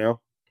 you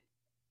know?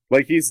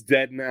 Like, he's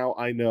dead now,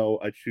 I know.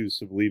 I choose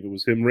to believe it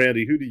was him.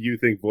 Randy, who do you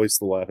think voiced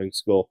the Laughing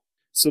Skull?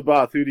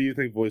 Sabboth, who do you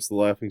think voiced the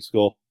Laughing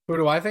Skull? Who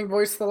do I think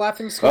voiced the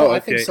Laughing Skull? Oh, okay. I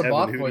think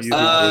Sabboth voiced the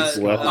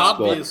Laughing Skull.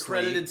 Obviously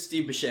credited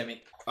Steve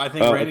Buscemi. I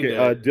think Randy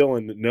did.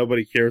 Dylan,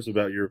 nobody cares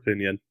about your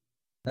opinion.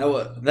 That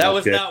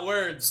was not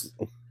words.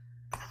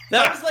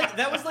 That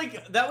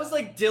was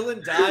like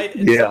Dillon died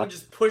and someone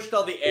just pushed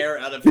all the air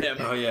out of him.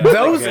 Oh yeah.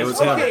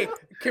 Okay.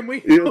 Can we?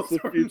 It's the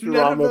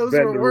Futurama those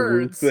were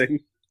words. Thing.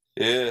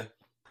 Yeah.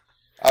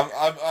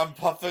 I'm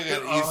puffing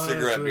an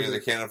e-cigarette because I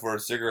can't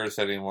afford cigarettes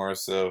anymore,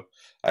 so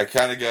I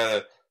kind of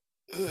gotta.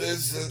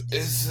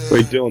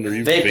 Wait, Dylan, are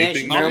you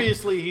vaping now?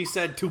 Obviously, he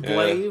said to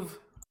blave,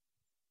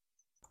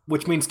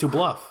 which means to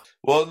bluff.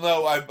 Well,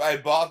 no, I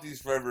bought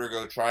these forever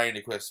ago trying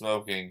to quit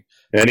smoking,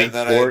 and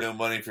then I had no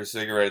money for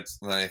cigarettes,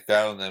 and then I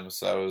found them,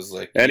 so I was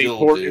like, any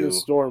port in a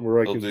storm where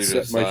I can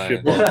set my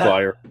ship on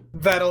fire.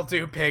 That'll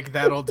do, pig,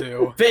 that'll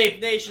do. Vape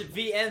Nation,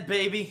 VN,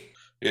 baby.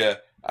 Yeah.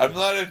 I'm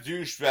not a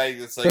douchebag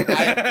that's like,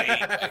 I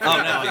vape.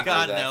 Oh, no,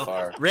 God, no.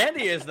 Far.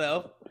 Randy is,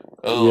 though.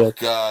 Oh, yeah.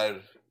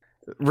 God.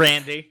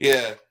 Randy.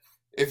 Yeah.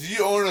 If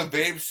you own a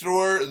vape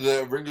store,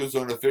 the Ringo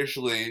Zone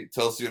officially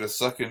tells you to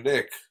suck a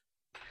dick.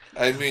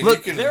 I mean,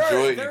 look, you can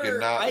enjoy it, you can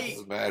not, it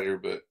doesn't matter,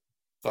 but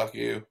fuck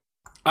you.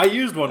 I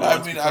used one.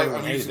 I mean,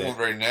 I'm using one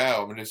right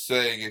now. I'm just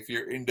saying, if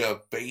you're into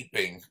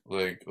vaping,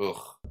 like,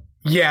 ugh.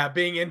 Yeah,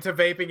 being into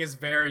vaping is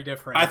very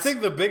different. I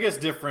think the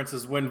biggest difference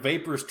is when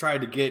vapors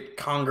tried to get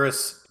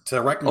Congress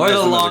to recognize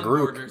them as a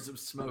group. Of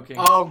smoking.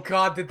 Oh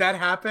God, did that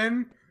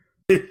happen?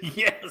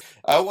 Yes.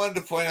 I wanted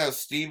to point out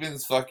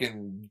Steven's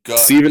fucking gut.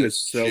 Steven is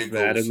so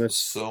bad in this.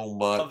 So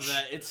much. Love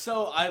that. It's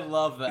so. I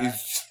love that.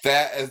 He's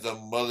fat as a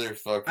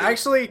motherfucker.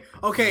 Actually,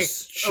 okay,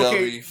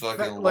 chubby,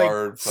 fucking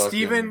lard.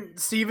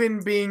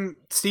 Steven being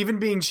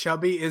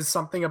chubby is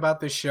something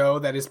about the show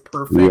that is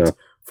perfect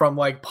from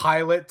like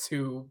pilot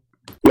to.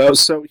 No,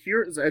 so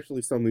here is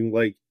actually something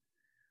like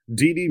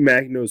Dee Dee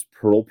Magno's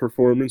Pearl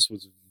performance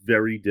was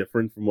very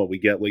different from what we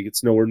get. Like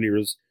it's nowhere near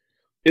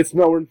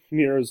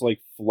as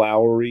like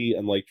flowery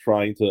and like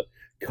trying to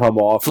come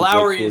off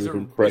flowery as, like, sort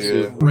of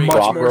impressive.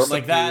 Much more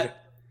like that.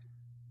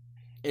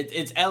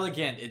 It's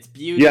elegant. It's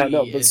beauty. Yeah,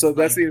 no, but so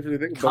that's the interesting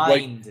thing.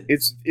 Kind. But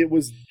like, it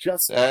was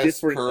just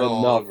different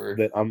enough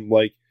that I'm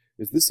like,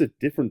 is this a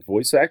different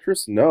voice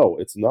actress? No,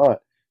 it's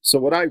not. So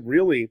what I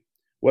really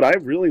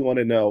want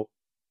to know,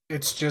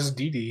 it's just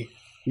Dee Dee.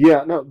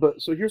 Yeah, no,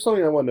 but so here's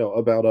something I want to know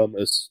about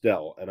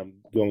Estelle, and I'm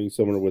going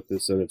somewhere with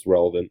this, and it's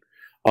relevant.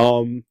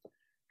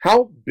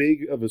 How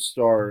big of a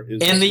star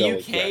is in Estelle the UK?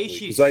 exactly?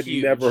 She's I've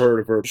huge. never heard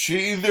of her.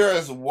 She either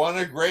has won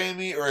a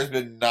Grammy or has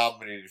been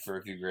nominated for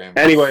a few Grammys.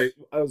 Anyway,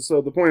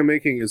 so the point I'm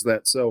making is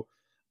that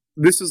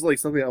this is like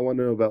something I want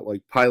to know about,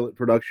 like pilot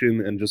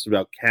production and just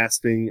about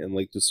casting and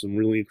like just some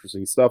really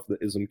interesting stuff that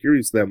is I'm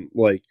curious them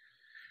like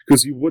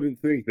because you wouldn't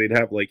think they'd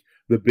have like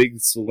the big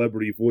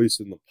celebrity voice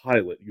in the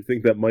pilot. You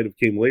think that might have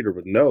came later,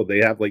 but no, they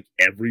have like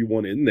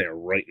everyone in there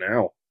right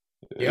now.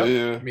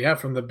 Yeah,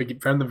 from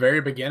the very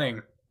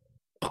beginning.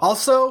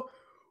 Also,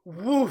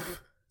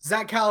 woof,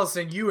 Zach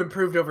Callison, you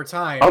improved over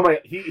time. Oh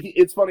my!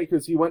 It's funny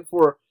because he went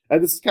for,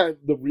 and this is kind of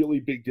the really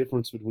big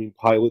difference between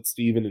Pilot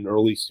Steven and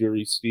early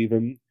series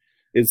Steven,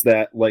 is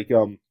that like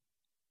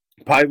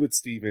Pilot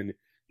Steven,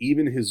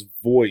 even his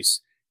voice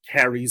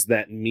carries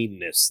that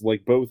meanness.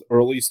 Like both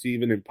early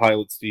Steven and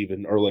Pilot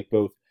Steven are like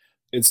both,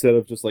 instead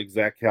of just like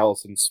Zach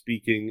Callison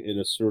speaking in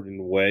a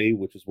certain way,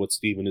 which is what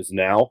Steven is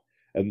now,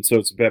 and so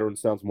it's better and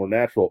sounds more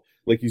natural.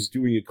 Like he's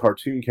doing a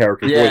cartoon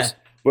character voice.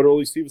 But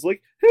early Steven's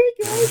like, hey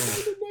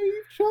guys, I'm a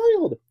naive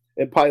child.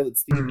 And Pilot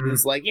Steven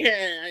is like,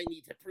 yeah, I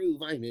need to prove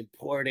I'm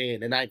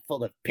important and I'm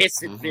full of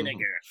piss and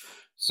vinegar.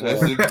 So,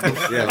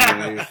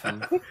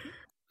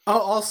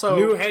 also,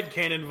 new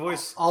headcanon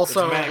voice.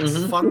 Also,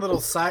 fun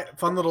little side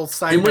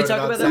note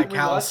about Zach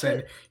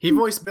Callison. He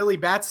voiced Billy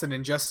Batson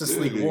in Justice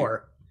League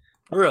War.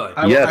 Really?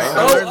 I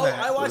learned that.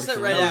 I watched that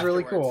right afterwards. That was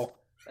really cool.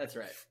 That's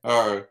right.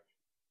 All right.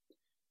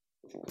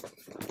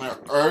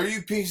 Are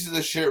you pieces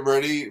of shit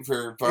ready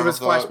for final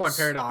thoughts? Flashpoint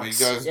Paradox.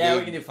 You guys we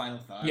good? can do final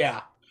thoughts.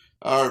 Yeah.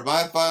 All right,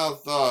 my final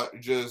thought,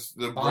 just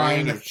the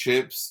brand of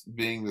chips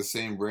being the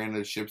same brand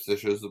of chips that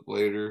shows up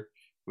later,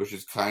 which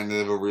is kind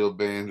of a real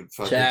band of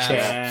fucking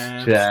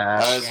chaps.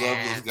 I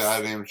love those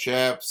goddamn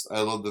chaps.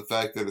 I love the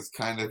fact that it's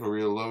kind of a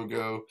real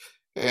logo,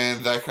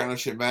 and that kind of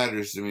shit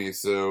matters to me.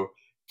 So,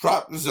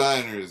 prop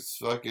designers,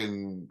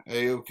 fucking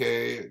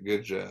A-okay,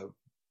 good job.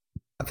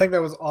 I think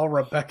that was all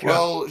Rebecca.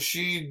 Well,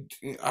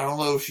 I don't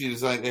know if she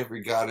designed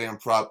every goddamn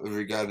prop,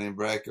 every goddamn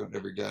background,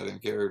 every goddamn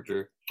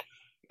character.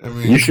 I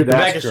mean, you should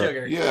Rebecca ask her.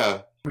 Sugar.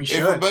 Yeah.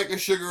 If Rebecca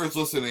Sugar is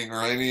listening,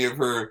 or any of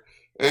her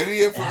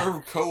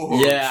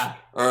cohorts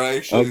are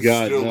actually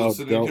still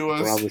listening to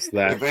us, if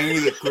any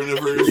of the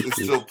Criniverse is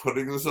still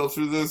putting themselves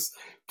through this,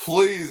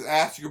 please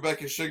ask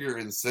Rebecca Sugar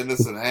and send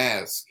us an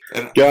ask.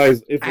 And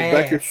guys, if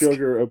Rebecca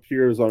Sugar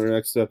appears on our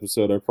next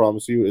episode, I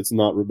promise you, it's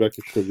not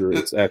Rebecca Sugar.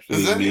 It's actually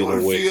Does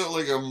anyone feel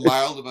like a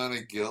mild amount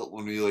of guilt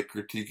when we like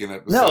critique an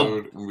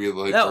episode and we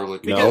like are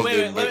like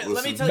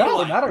let me tell you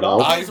why. Not at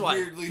all. I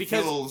weirdly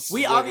feel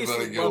we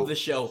obviously love the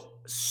show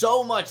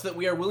so much that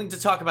we are willing to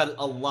talk about it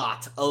a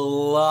lot.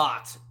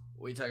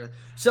 We talk about.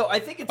 So I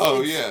think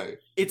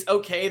it's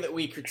okay that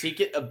we critique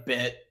it a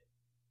bit.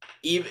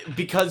 Even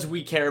because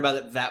we care about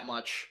it that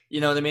much, you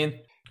know what I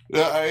mean?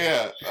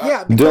 Yeah.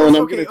 Dillon,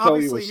 I'm going to tell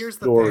you a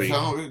story.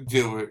 Don't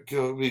do it.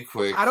 Go be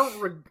quick. I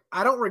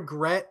don't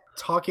regret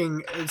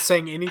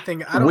saying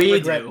anything. I don't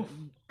regret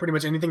pretty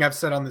much anything I've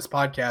said on this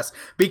podcast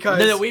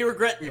because we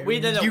regret.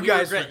 You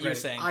guys regret you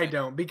saying. I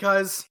don't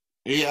because.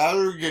 Yeah, I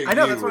regret. I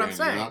know that's what I'm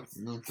saying.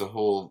 Not the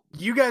whole.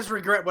 You guys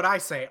regret what I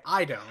say.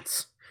 I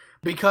don't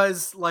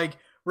because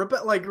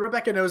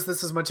Rebecca knows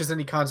this as much as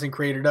any content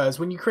creator does.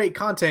 When you create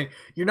content,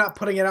 you're not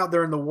putting it out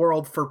there in the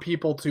world for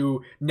people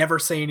to never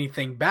say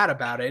anything bad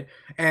about it.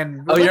 And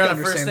Rebecca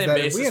understands that.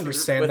 And we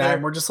understand that.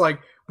 And we're just like,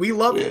 we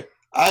love it.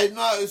 I'm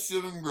not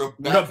assuming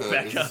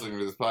Rebecca is listening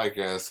to this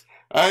podcast.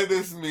 I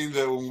just mean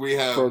that when we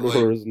have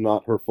her is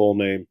not her full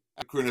name.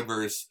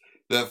 Criniverse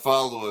that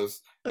follow us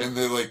and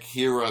they like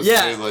hear us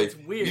say like,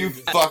 you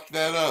fucked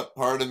that up.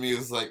 Part of me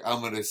is like,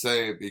 I'm going to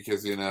say it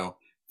because,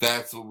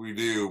 that's what we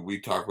do. We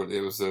talk about the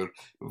episode.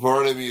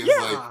 Part of me is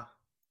like,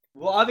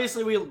 well,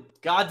 obviously we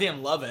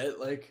goddamn love it.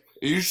 Like,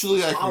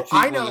 usually I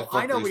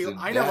critique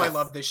I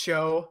love this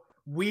show.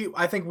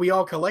 I think we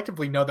all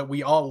collectively know that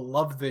we all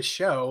love this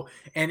show,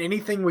 and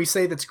anything we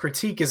say that's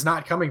critique is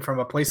not coming from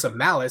a place of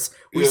malice.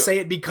 We say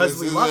it because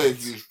we love it. This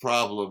is a huge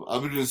problem.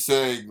 I'm just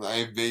saying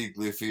I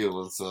vaguely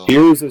feel it. So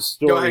here's a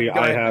story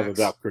I have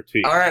about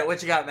critique. All right,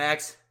 what you got,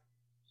 Max?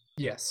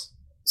 Yes.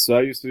 So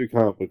I used to do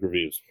comic book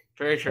reviews.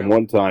 Very true. And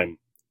one time,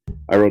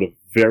 I wrote a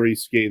very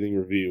scathing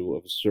review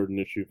of a certain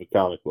issue of a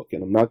comic book,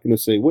 and I'm not going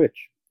to say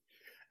which.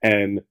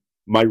 And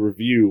my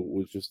review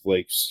was just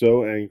like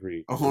so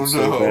angry,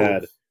 so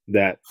bad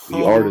that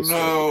the artist of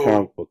the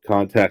comic book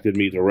contacted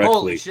me directly.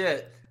 Holy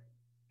shit!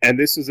 And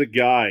this is a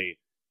guy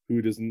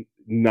who does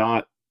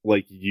not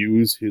like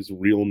use his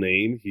real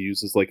name. He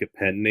uses like a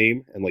pen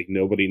name, and like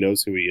nobody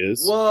knows who he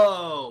is.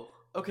 Whoa.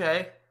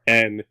 Okay.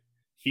 And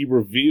he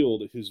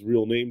revealed his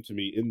real name to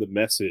me in the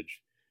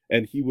message,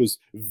 and he was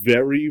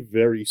very,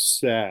 very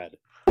sad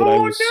that I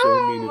was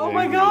so mean and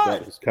angry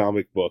about his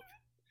comic book.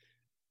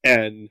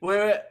 And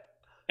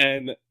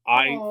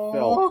I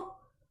felt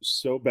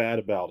so bad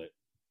about it.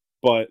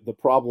 But the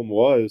problem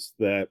was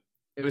that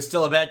it was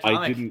still a bad comic.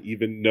 I didn't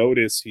even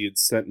notice he had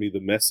sent me the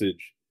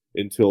message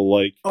until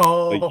like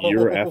a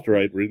year after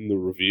I'd written the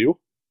review.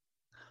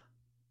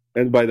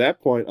 And by that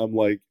point, I'm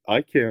like,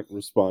 I can't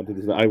respond to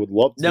this. I would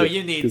love to. No,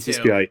 you need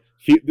to.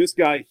 This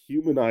guy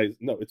humanized...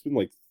 No, it's been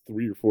like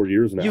 3 or 4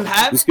 years now. You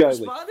haven't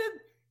responded?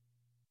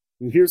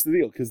 Like, here's the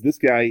deal, because this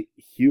guy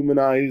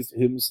humanized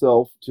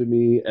himself to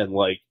me and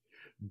like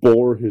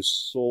bore his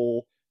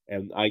soul,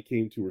 and I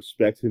came to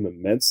respect him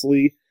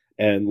immensely.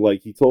 And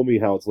like he told me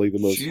how it's like the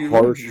most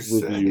harsh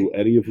review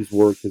any of his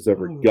work has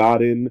ever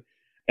gotten.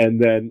 And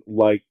then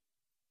like,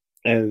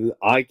 and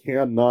I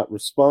cannot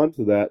respond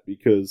to that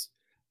because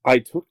I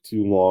took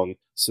too long,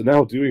 so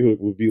now doing it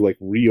would be like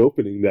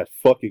reopening that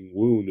fucking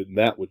wound, and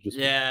that would just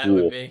be cool.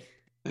 It would be.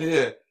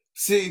 Yeah.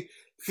 See,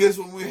 because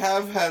when we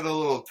have had a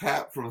little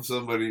tap from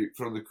somebody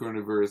from the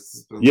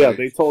Cruniverse,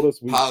 they told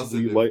us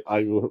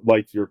I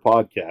liked your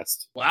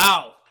podcast.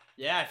 Wow.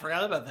 Yeah, I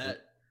forgot about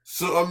that.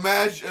 So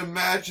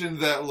imagine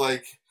that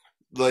like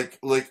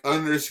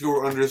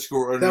underscore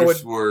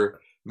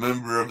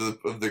member of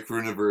the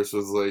Cruniverse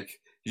was like,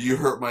 you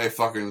hurt my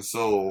fucking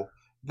soul.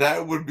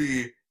 That would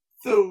be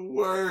the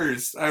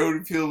worst. I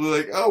would feel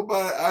like, oh,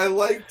 but I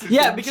liked it.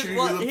 Yeah, because the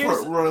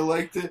part where I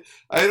liked it.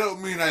 I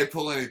don't mean I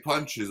pull any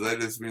punches. I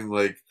just mean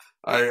like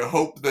I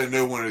hope that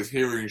no one is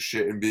hearing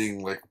shit and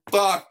being like,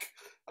 fuck,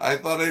 I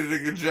thought I did a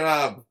good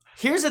job.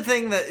 Here's the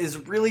thing that is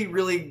really,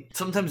 really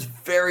sometimes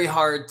very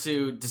hard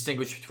to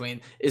distinguish between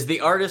is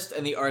the artist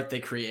and the art they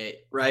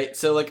create, right?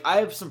 So like I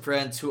have some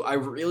friends who I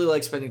really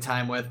like spending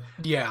time with.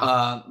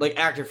 Yeah. Like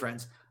actor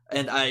friends.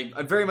 And I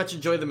very much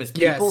enjoy them as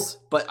people,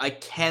 but I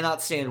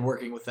cannot stand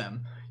working with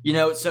them. You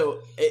know,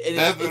 so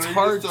it's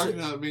hard. Talking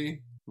about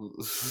me.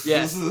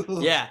 Yes,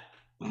 yeah.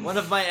 One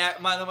of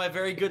my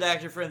very good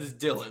actor friends is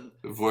Dillon.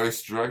 The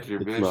voice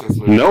director,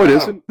 bitch. No, it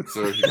isn't.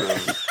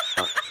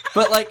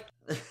 But like,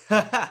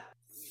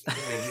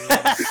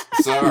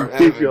 sorry,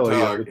 Evan,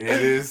 talk. It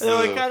is. No,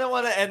 I kind of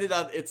want to end it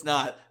on. It's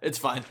not. It's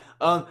fine.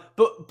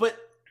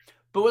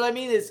 But what I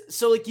mean is,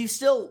 so like you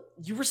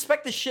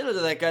respect the shit out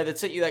of that guy that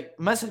sent you that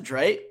message,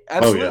 right?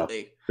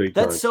 Absolutely. Oh, yeah.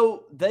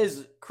 That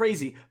is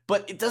crazy.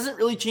 But it doesn't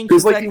really change.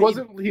 Because like he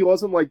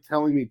wasn't like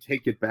telling me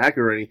take it back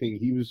or anything.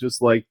 He was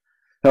just like,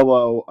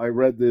 "Hello, I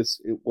read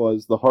this. It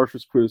was the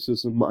harshest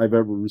criticism I've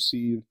ever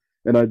received,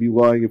 and I'd be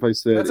lying if I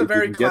said it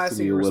didn't get to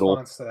me a little.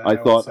 I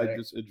thought I'd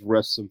just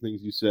address some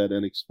things you said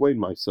and explain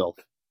myself."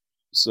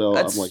 So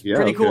that's I'm like, yeah,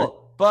 pretty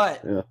cool.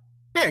 But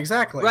yeah,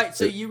 exactly. Right,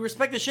 so you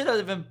respect the shit out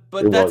of him,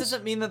 but that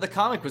doesn't mean that the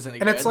comic was any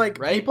good. And it's like,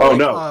 right? people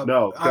no.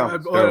 I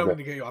don't mean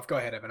to get you off. Go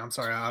ahead, Evan. I'm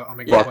sorry. I'll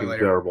make a point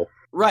later. Terrible.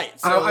 Right.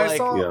 So I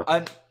saw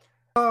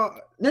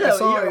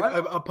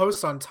a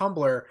post on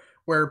Tumblr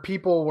where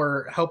people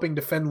were helping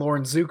defend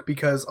Lauren Zook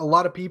because a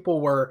lot of people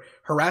were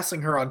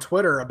harassing her on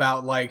Twitter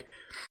about like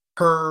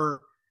her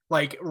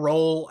like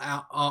role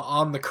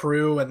on the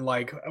crew and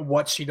like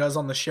what she does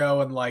on the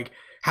show and like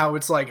how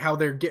it's like how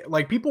they're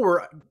people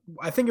were,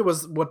 I think it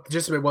was what the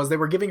gist of it was, they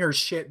were giving her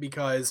shit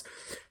because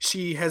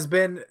she's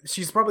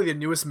probably the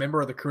newest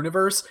member of the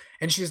Cruniverse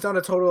and she's done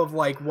a total of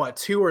like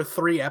 2 or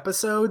 3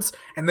 episodes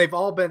and they've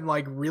all been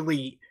like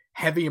really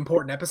heavy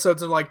important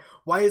episodes and like,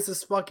 why is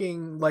this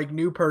fucking like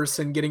new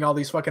person getting all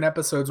these fucking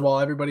episodes while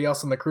everybody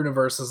else in the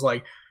Cruniverse is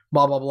like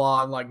blah blah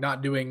blah and like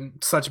not doing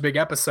such big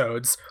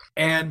episodes.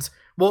 And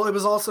well, it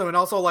was also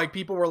like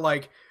people were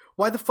like,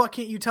 why the fuck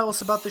can't you tell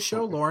us about the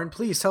show, Lauren?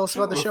 Please tell us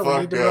about the show.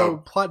 We need to know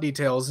plot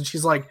details. And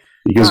she's like,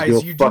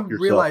 guys, you do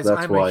realize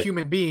I'm a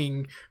human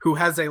being who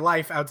has a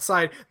life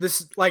outside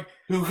this, like,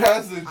 who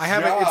has a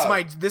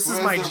job. This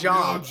is my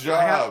job.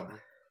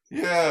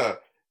 Yeah.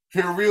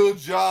 Her real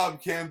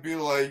job can't be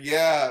like,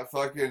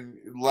 fucking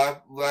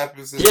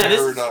lapis and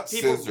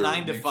scissor.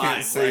 9 to 5. You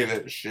can't say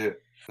that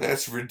shit.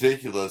 That's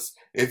ridiculous.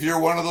 If you're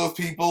one of those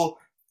people,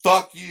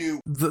 fuck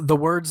you. The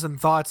words and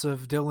thoughts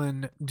of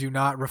Dillon do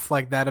not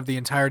reflect that of the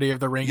entirety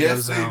of the Ringo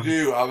Zone. Yes, they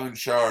do. I'm in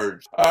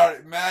charge. All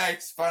right,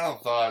 Max, final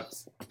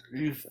thoughts.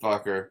 You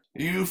fucker.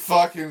 You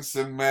fucking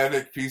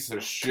Semitic piece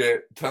of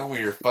shit. Tell me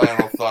your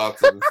final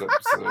thoughts on this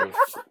episode.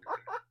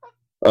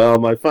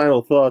 My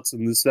final thoughts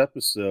in this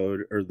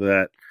episode are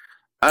that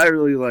I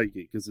really like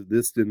it, because if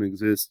this didn't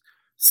exist,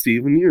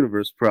 Steven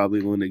Universe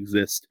probably wouldn't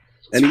exist.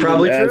 And even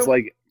probably as, true.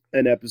 like,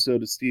 an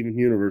episode of Steven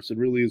Universe, it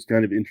really is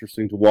kind of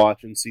interesting to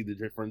watch and see the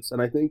difference.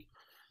 And I think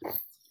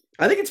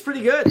it's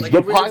pretty good. Like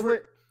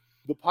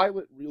the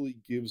pilot really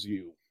gives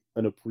you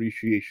an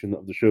appreciation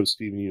of the show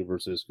Steven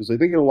Universe is, because I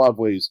think in a lot of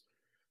ways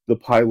the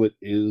pilot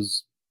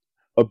is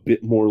a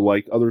bit more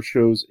like other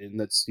shows in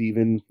that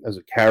Steven as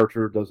a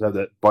character does have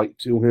that bite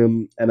to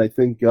him. And I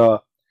think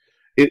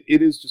it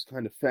is just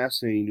kind of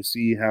fascinating to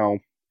see how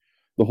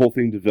the whole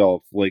thing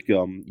developed. Like,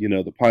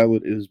 the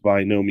pilot is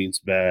by no means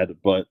bad,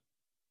 but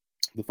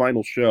the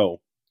final show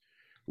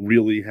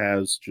really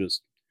has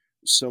just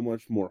so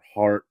much more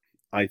heart,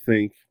 I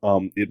think.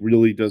 It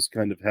really does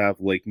kind of have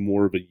like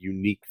more of a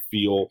unique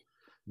feel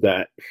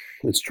that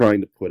it's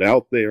trying to put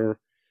out there.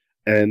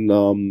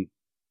 And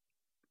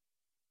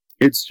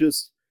it's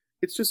just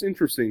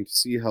interesting to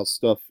see how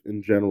stuff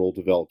in general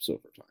develops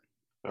over time.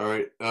 All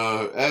right,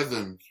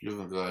 Evan, you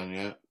haven't gotten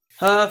yet.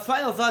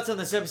 Final thoughts on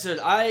this episode.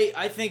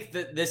 I think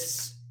that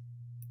this.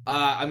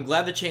 I'm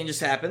glad the changes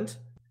happened,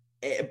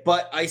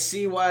 but I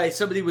see why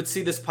somebody would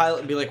see this pilot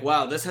and be like,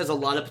 "Wow, this has a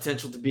lot of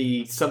potential to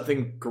be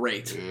something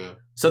great,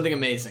 something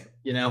amazing,"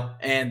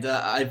 And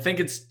I think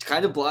it's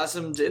kind of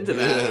blossomed into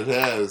that. Yeah, it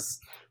has.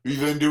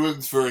 We've been doing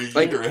this for a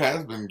year. It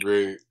has been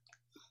great.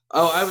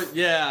 Oh, I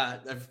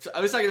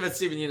was talking about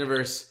Steven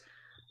Universe.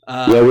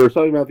 We were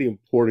talking about the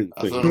important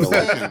thing.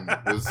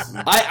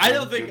 I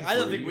don't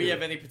think we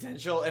have any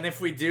potential, and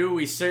if we do,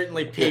 we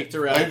certainly peaked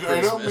around Christmas.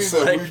 I don't mean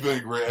that we've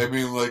been great. I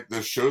mean, like,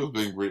 the show's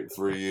been great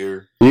for a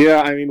year.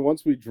 Yeah, I mean,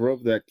 once we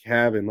drove that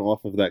cabin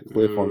off of that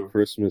cliff on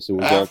Christmas, it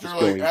was all just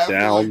going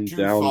down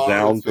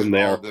from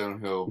there. All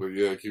downhill, but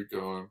yeah, keep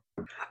going.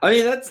 I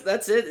mean,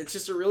 that's it. It's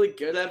just a really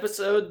good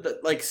episode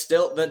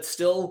that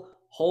still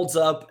holds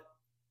up.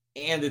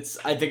 And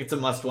I think it's a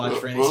must-watch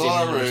for any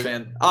Steven Universe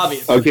fan.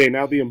 Obviously. Okay,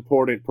 now the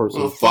important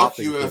person. Well, fuck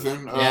you,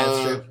 Evan.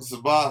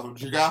 Sabboth,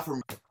 what you got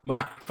from me?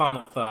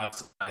 Final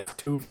thoughts.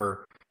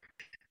 Twofer.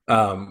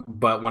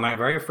 But when I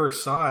very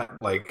first saw it,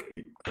 like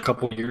a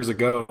couple years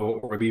ago,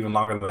 or maybe even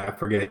longer than that, I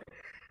forget,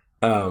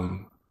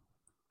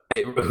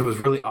 it was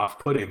really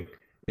off-putting.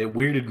 It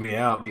weirded me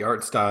out, the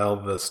art style,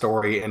 the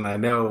story, and I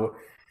know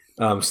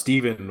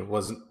Steven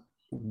was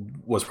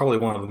probably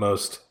one of the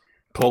most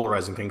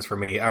polarizing things for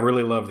me. I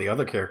really love the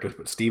other characters,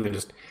 but Steven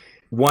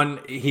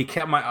he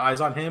kept my eyes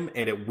on him,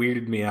 and it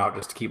weirded me out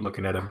just to keep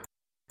looking at him.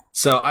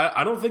 So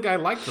I don't think I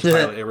liked the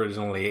pilot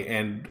originally,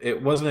 and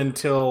it wasn't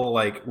until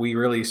like we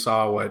really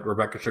saw what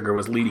Rebecca Sugar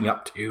was leading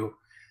up to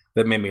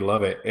that made me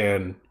love it.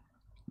 And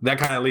that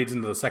kind of leads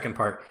into the second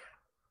part.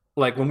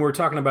 Like when we were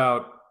talking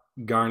about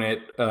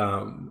Garnet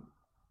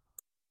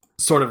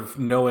sort of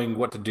knowing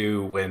what to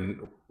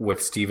do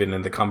with Steven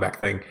and the comeback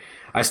thing,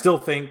 I still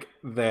think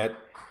that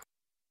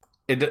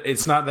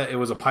it's not that it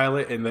was a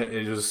pilot and that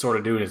it was sort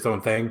of doing its own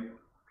thing.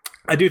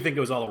 I do think it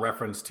was all a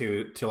reference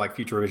to like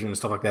Future Vision and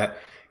stuff like that.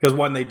 Because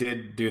one, they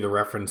did do the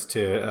reference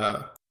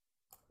to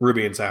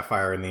Ruby and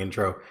Sapphire in the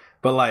intro.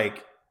 But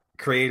like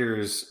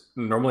creators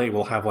normally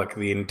will have like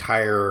the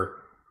entire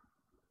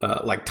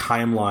like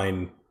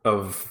timeline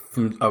of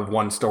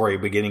one story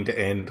beginning to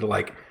end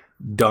like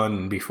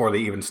done before they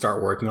even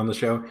start working on the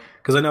show.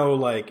 Because I know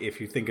like if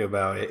you think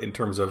about it in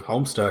terms of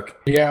Homestuck,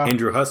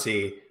 Andrew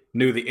Hussey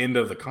knew the end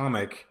of the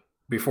comic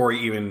before he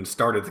even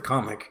started the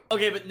comic.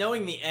 Okay, but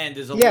knowing the end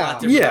is a lot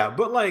different. Yeah,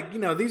 but like,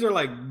 these are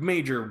like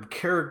major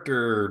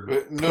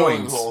character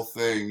knowing points. The whole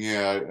thing,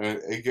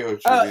 I get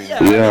what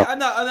you mean. Yeah. I'm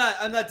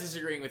not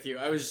disagreeing with you.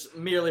 I was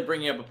merely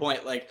bringing up a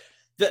point. Like,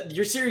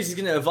 your series is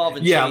going to evolve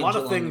and change. Yeah, a lot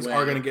of things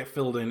are going to get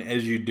filled in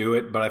as you do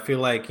it, but I feel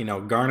like,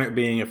 Garnet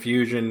being a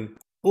fusion,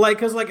 like,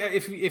 because like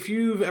if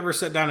you've ever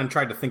sat down and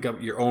tried to think up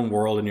your own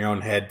world in your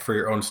own head for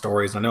your own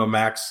stories, I know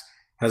Max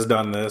has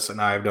done this and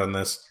I've done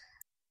this.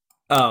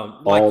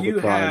 Like you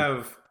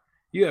have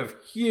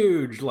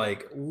huge,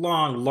 like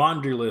long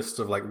laundry lists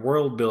of like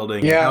world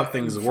building and how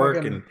things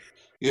work, and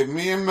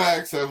me and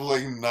Max have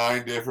like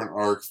 9 different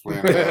arcs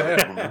planned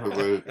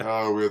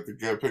out. We have to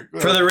get picked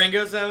up for the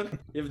Ringo Zone.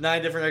 You have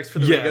 9 different arcs for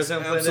the Ringo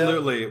Zone.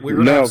 Absolutely. We're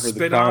gonna have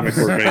spin-offs.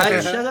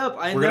 Shut up!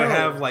 We're gonna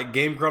have like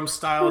Game Grumps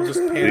style, just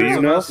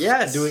panels of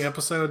us doing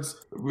episodes.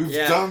 We've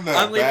done that.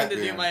 I'm leaving to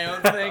do my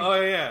own thing. Oh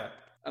yeah.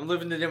 I'm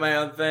living to do my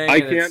own thing.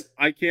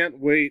 I can't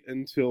wait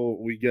until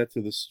we get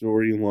to the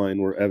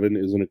storyline where Evan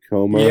is in a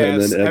coma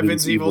and then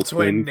Evan's evil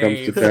twin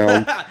comes to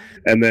town,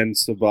 and then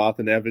Sabboth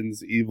and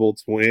Evan's evil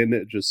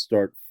twin just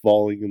start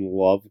falling in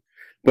love.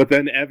 But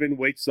then Evan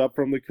wakes up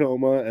from the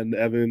coma, and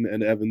Evan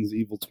and Evan's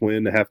evil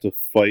twin have to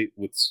fight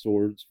with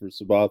swords for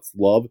Sabboth's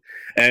love,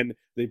 and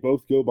they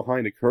both go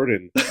behind a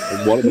curtain,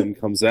 and one of them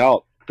comes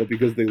out. But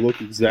because they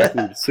look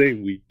exactly the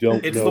same, we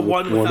don't know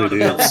which one it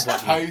is.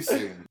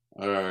 Tyson.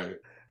 All right.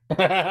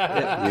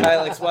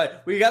 Kyle XY.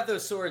 We got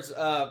those swords.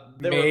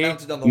 They were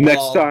mounted on the wall. Next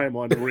wall. time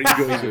on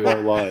Ringo's of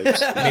Our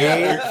Lives.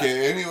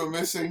 Okay. Anyone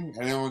missing?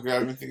 Anyone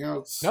got anything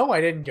else? No,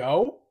 I didn't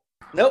go.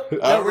 Nope.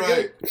 All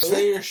right.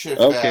 Say your shit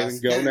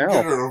fast. Then go now.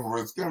 Get it over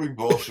with. It's gonna be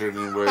bullshit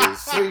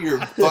anyways. Say your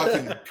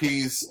fucking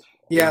piece.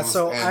 Yeah.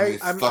 So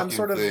I'm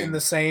sort of in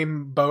the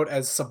same boat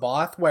as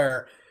Sabboth,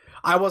 where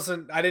I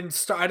didn't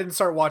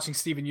start watching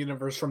Steven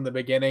Universe from the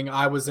beginning.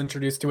 I was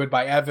introduced to it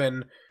by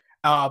Evan,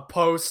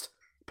 post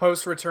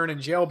return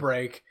and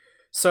jailbreak,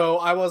 so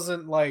I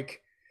wasn't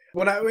like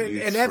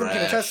and Evan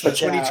can attest to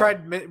this.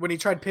 When he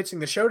tried pitching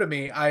the show to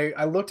me,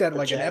 I looked at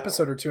like an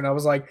episode or two and I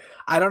was like,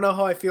 I don't know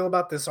how I feel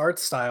about this art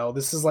style.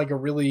 This is like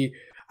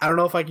I don't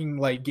know if I can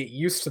like get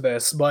used to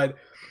this. But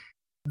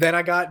then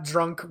I got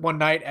drunk one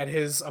night at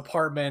his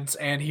apartment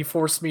and he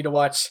forced me to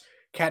watch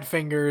cat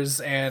fingers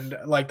and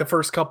like the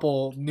first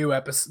couple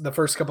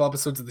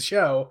episodes of the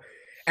show,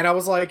 and I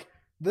was like,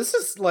 this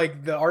is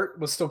like, the art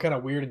was still kind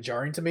of weird and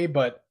jarring to me,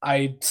 but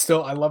I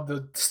love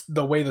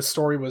the way the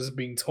story was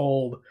being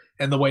told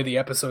and the way the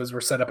episodes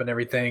were set up and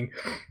everything.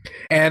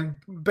 And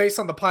based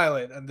on the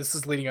pilot, and this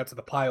is leading up to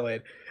the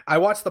pilot, I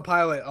watched the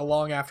pilot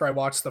long after I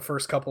watched the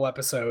first couple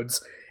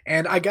episodes,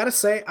 and I gotta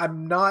say,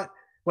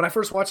 when I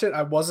first watched it,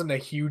 I wasn't a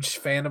huge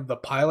fan of the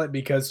pilot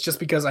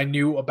because I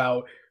knew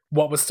about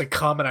what was to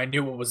come and I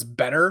knew it was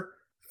better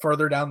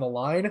further down the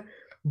line.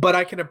 But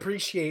I can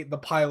appreciate the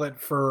pilot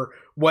for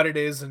what it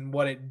is and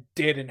what it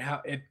did and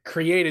how it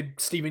created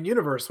Steven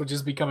Universe, which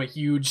has become a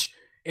huge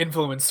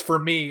influence for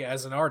me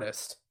as an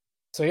artist.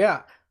 So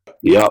yeah.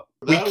 Yep.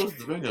 That was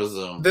the Ringo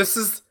Zone.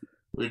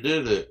 We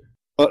did it.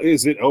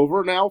 Is it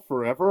over now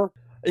forever?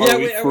 Yeah,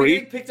 are we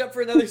getting picked up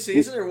for another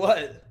season or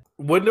what?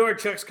 When do our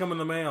checks come in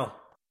the mail?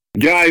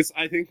 Guys,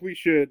 I think we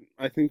should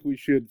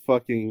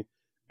fucking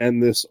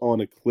end this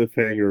on a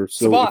cliffhanger.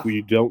 So Sabboth, if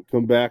we don't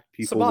come back,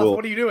 people Sabboth, will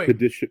what are you doing?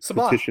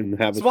 petition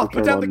have us Sabboth, put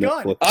return down on the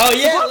gun. Netflix. Oh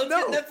yeah, Sabboth,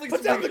 let's get Netflix.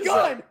 put down the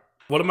gun.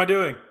 What am I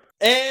doing?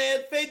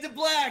 And fade to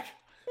black.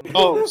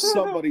 Oh,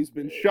 somebody's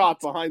been shot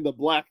behind the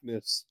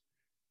blackness,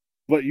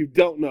 but you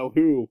don't know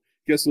who.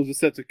 Guess we'll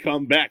just have to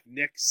come back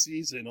next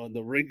season on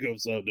the Ringo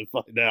Zone to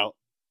find out.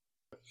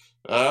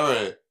 All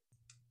right.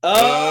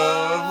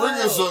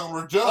 Ringo Zone,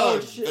 we're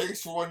done.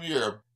 Thanks for 1 year.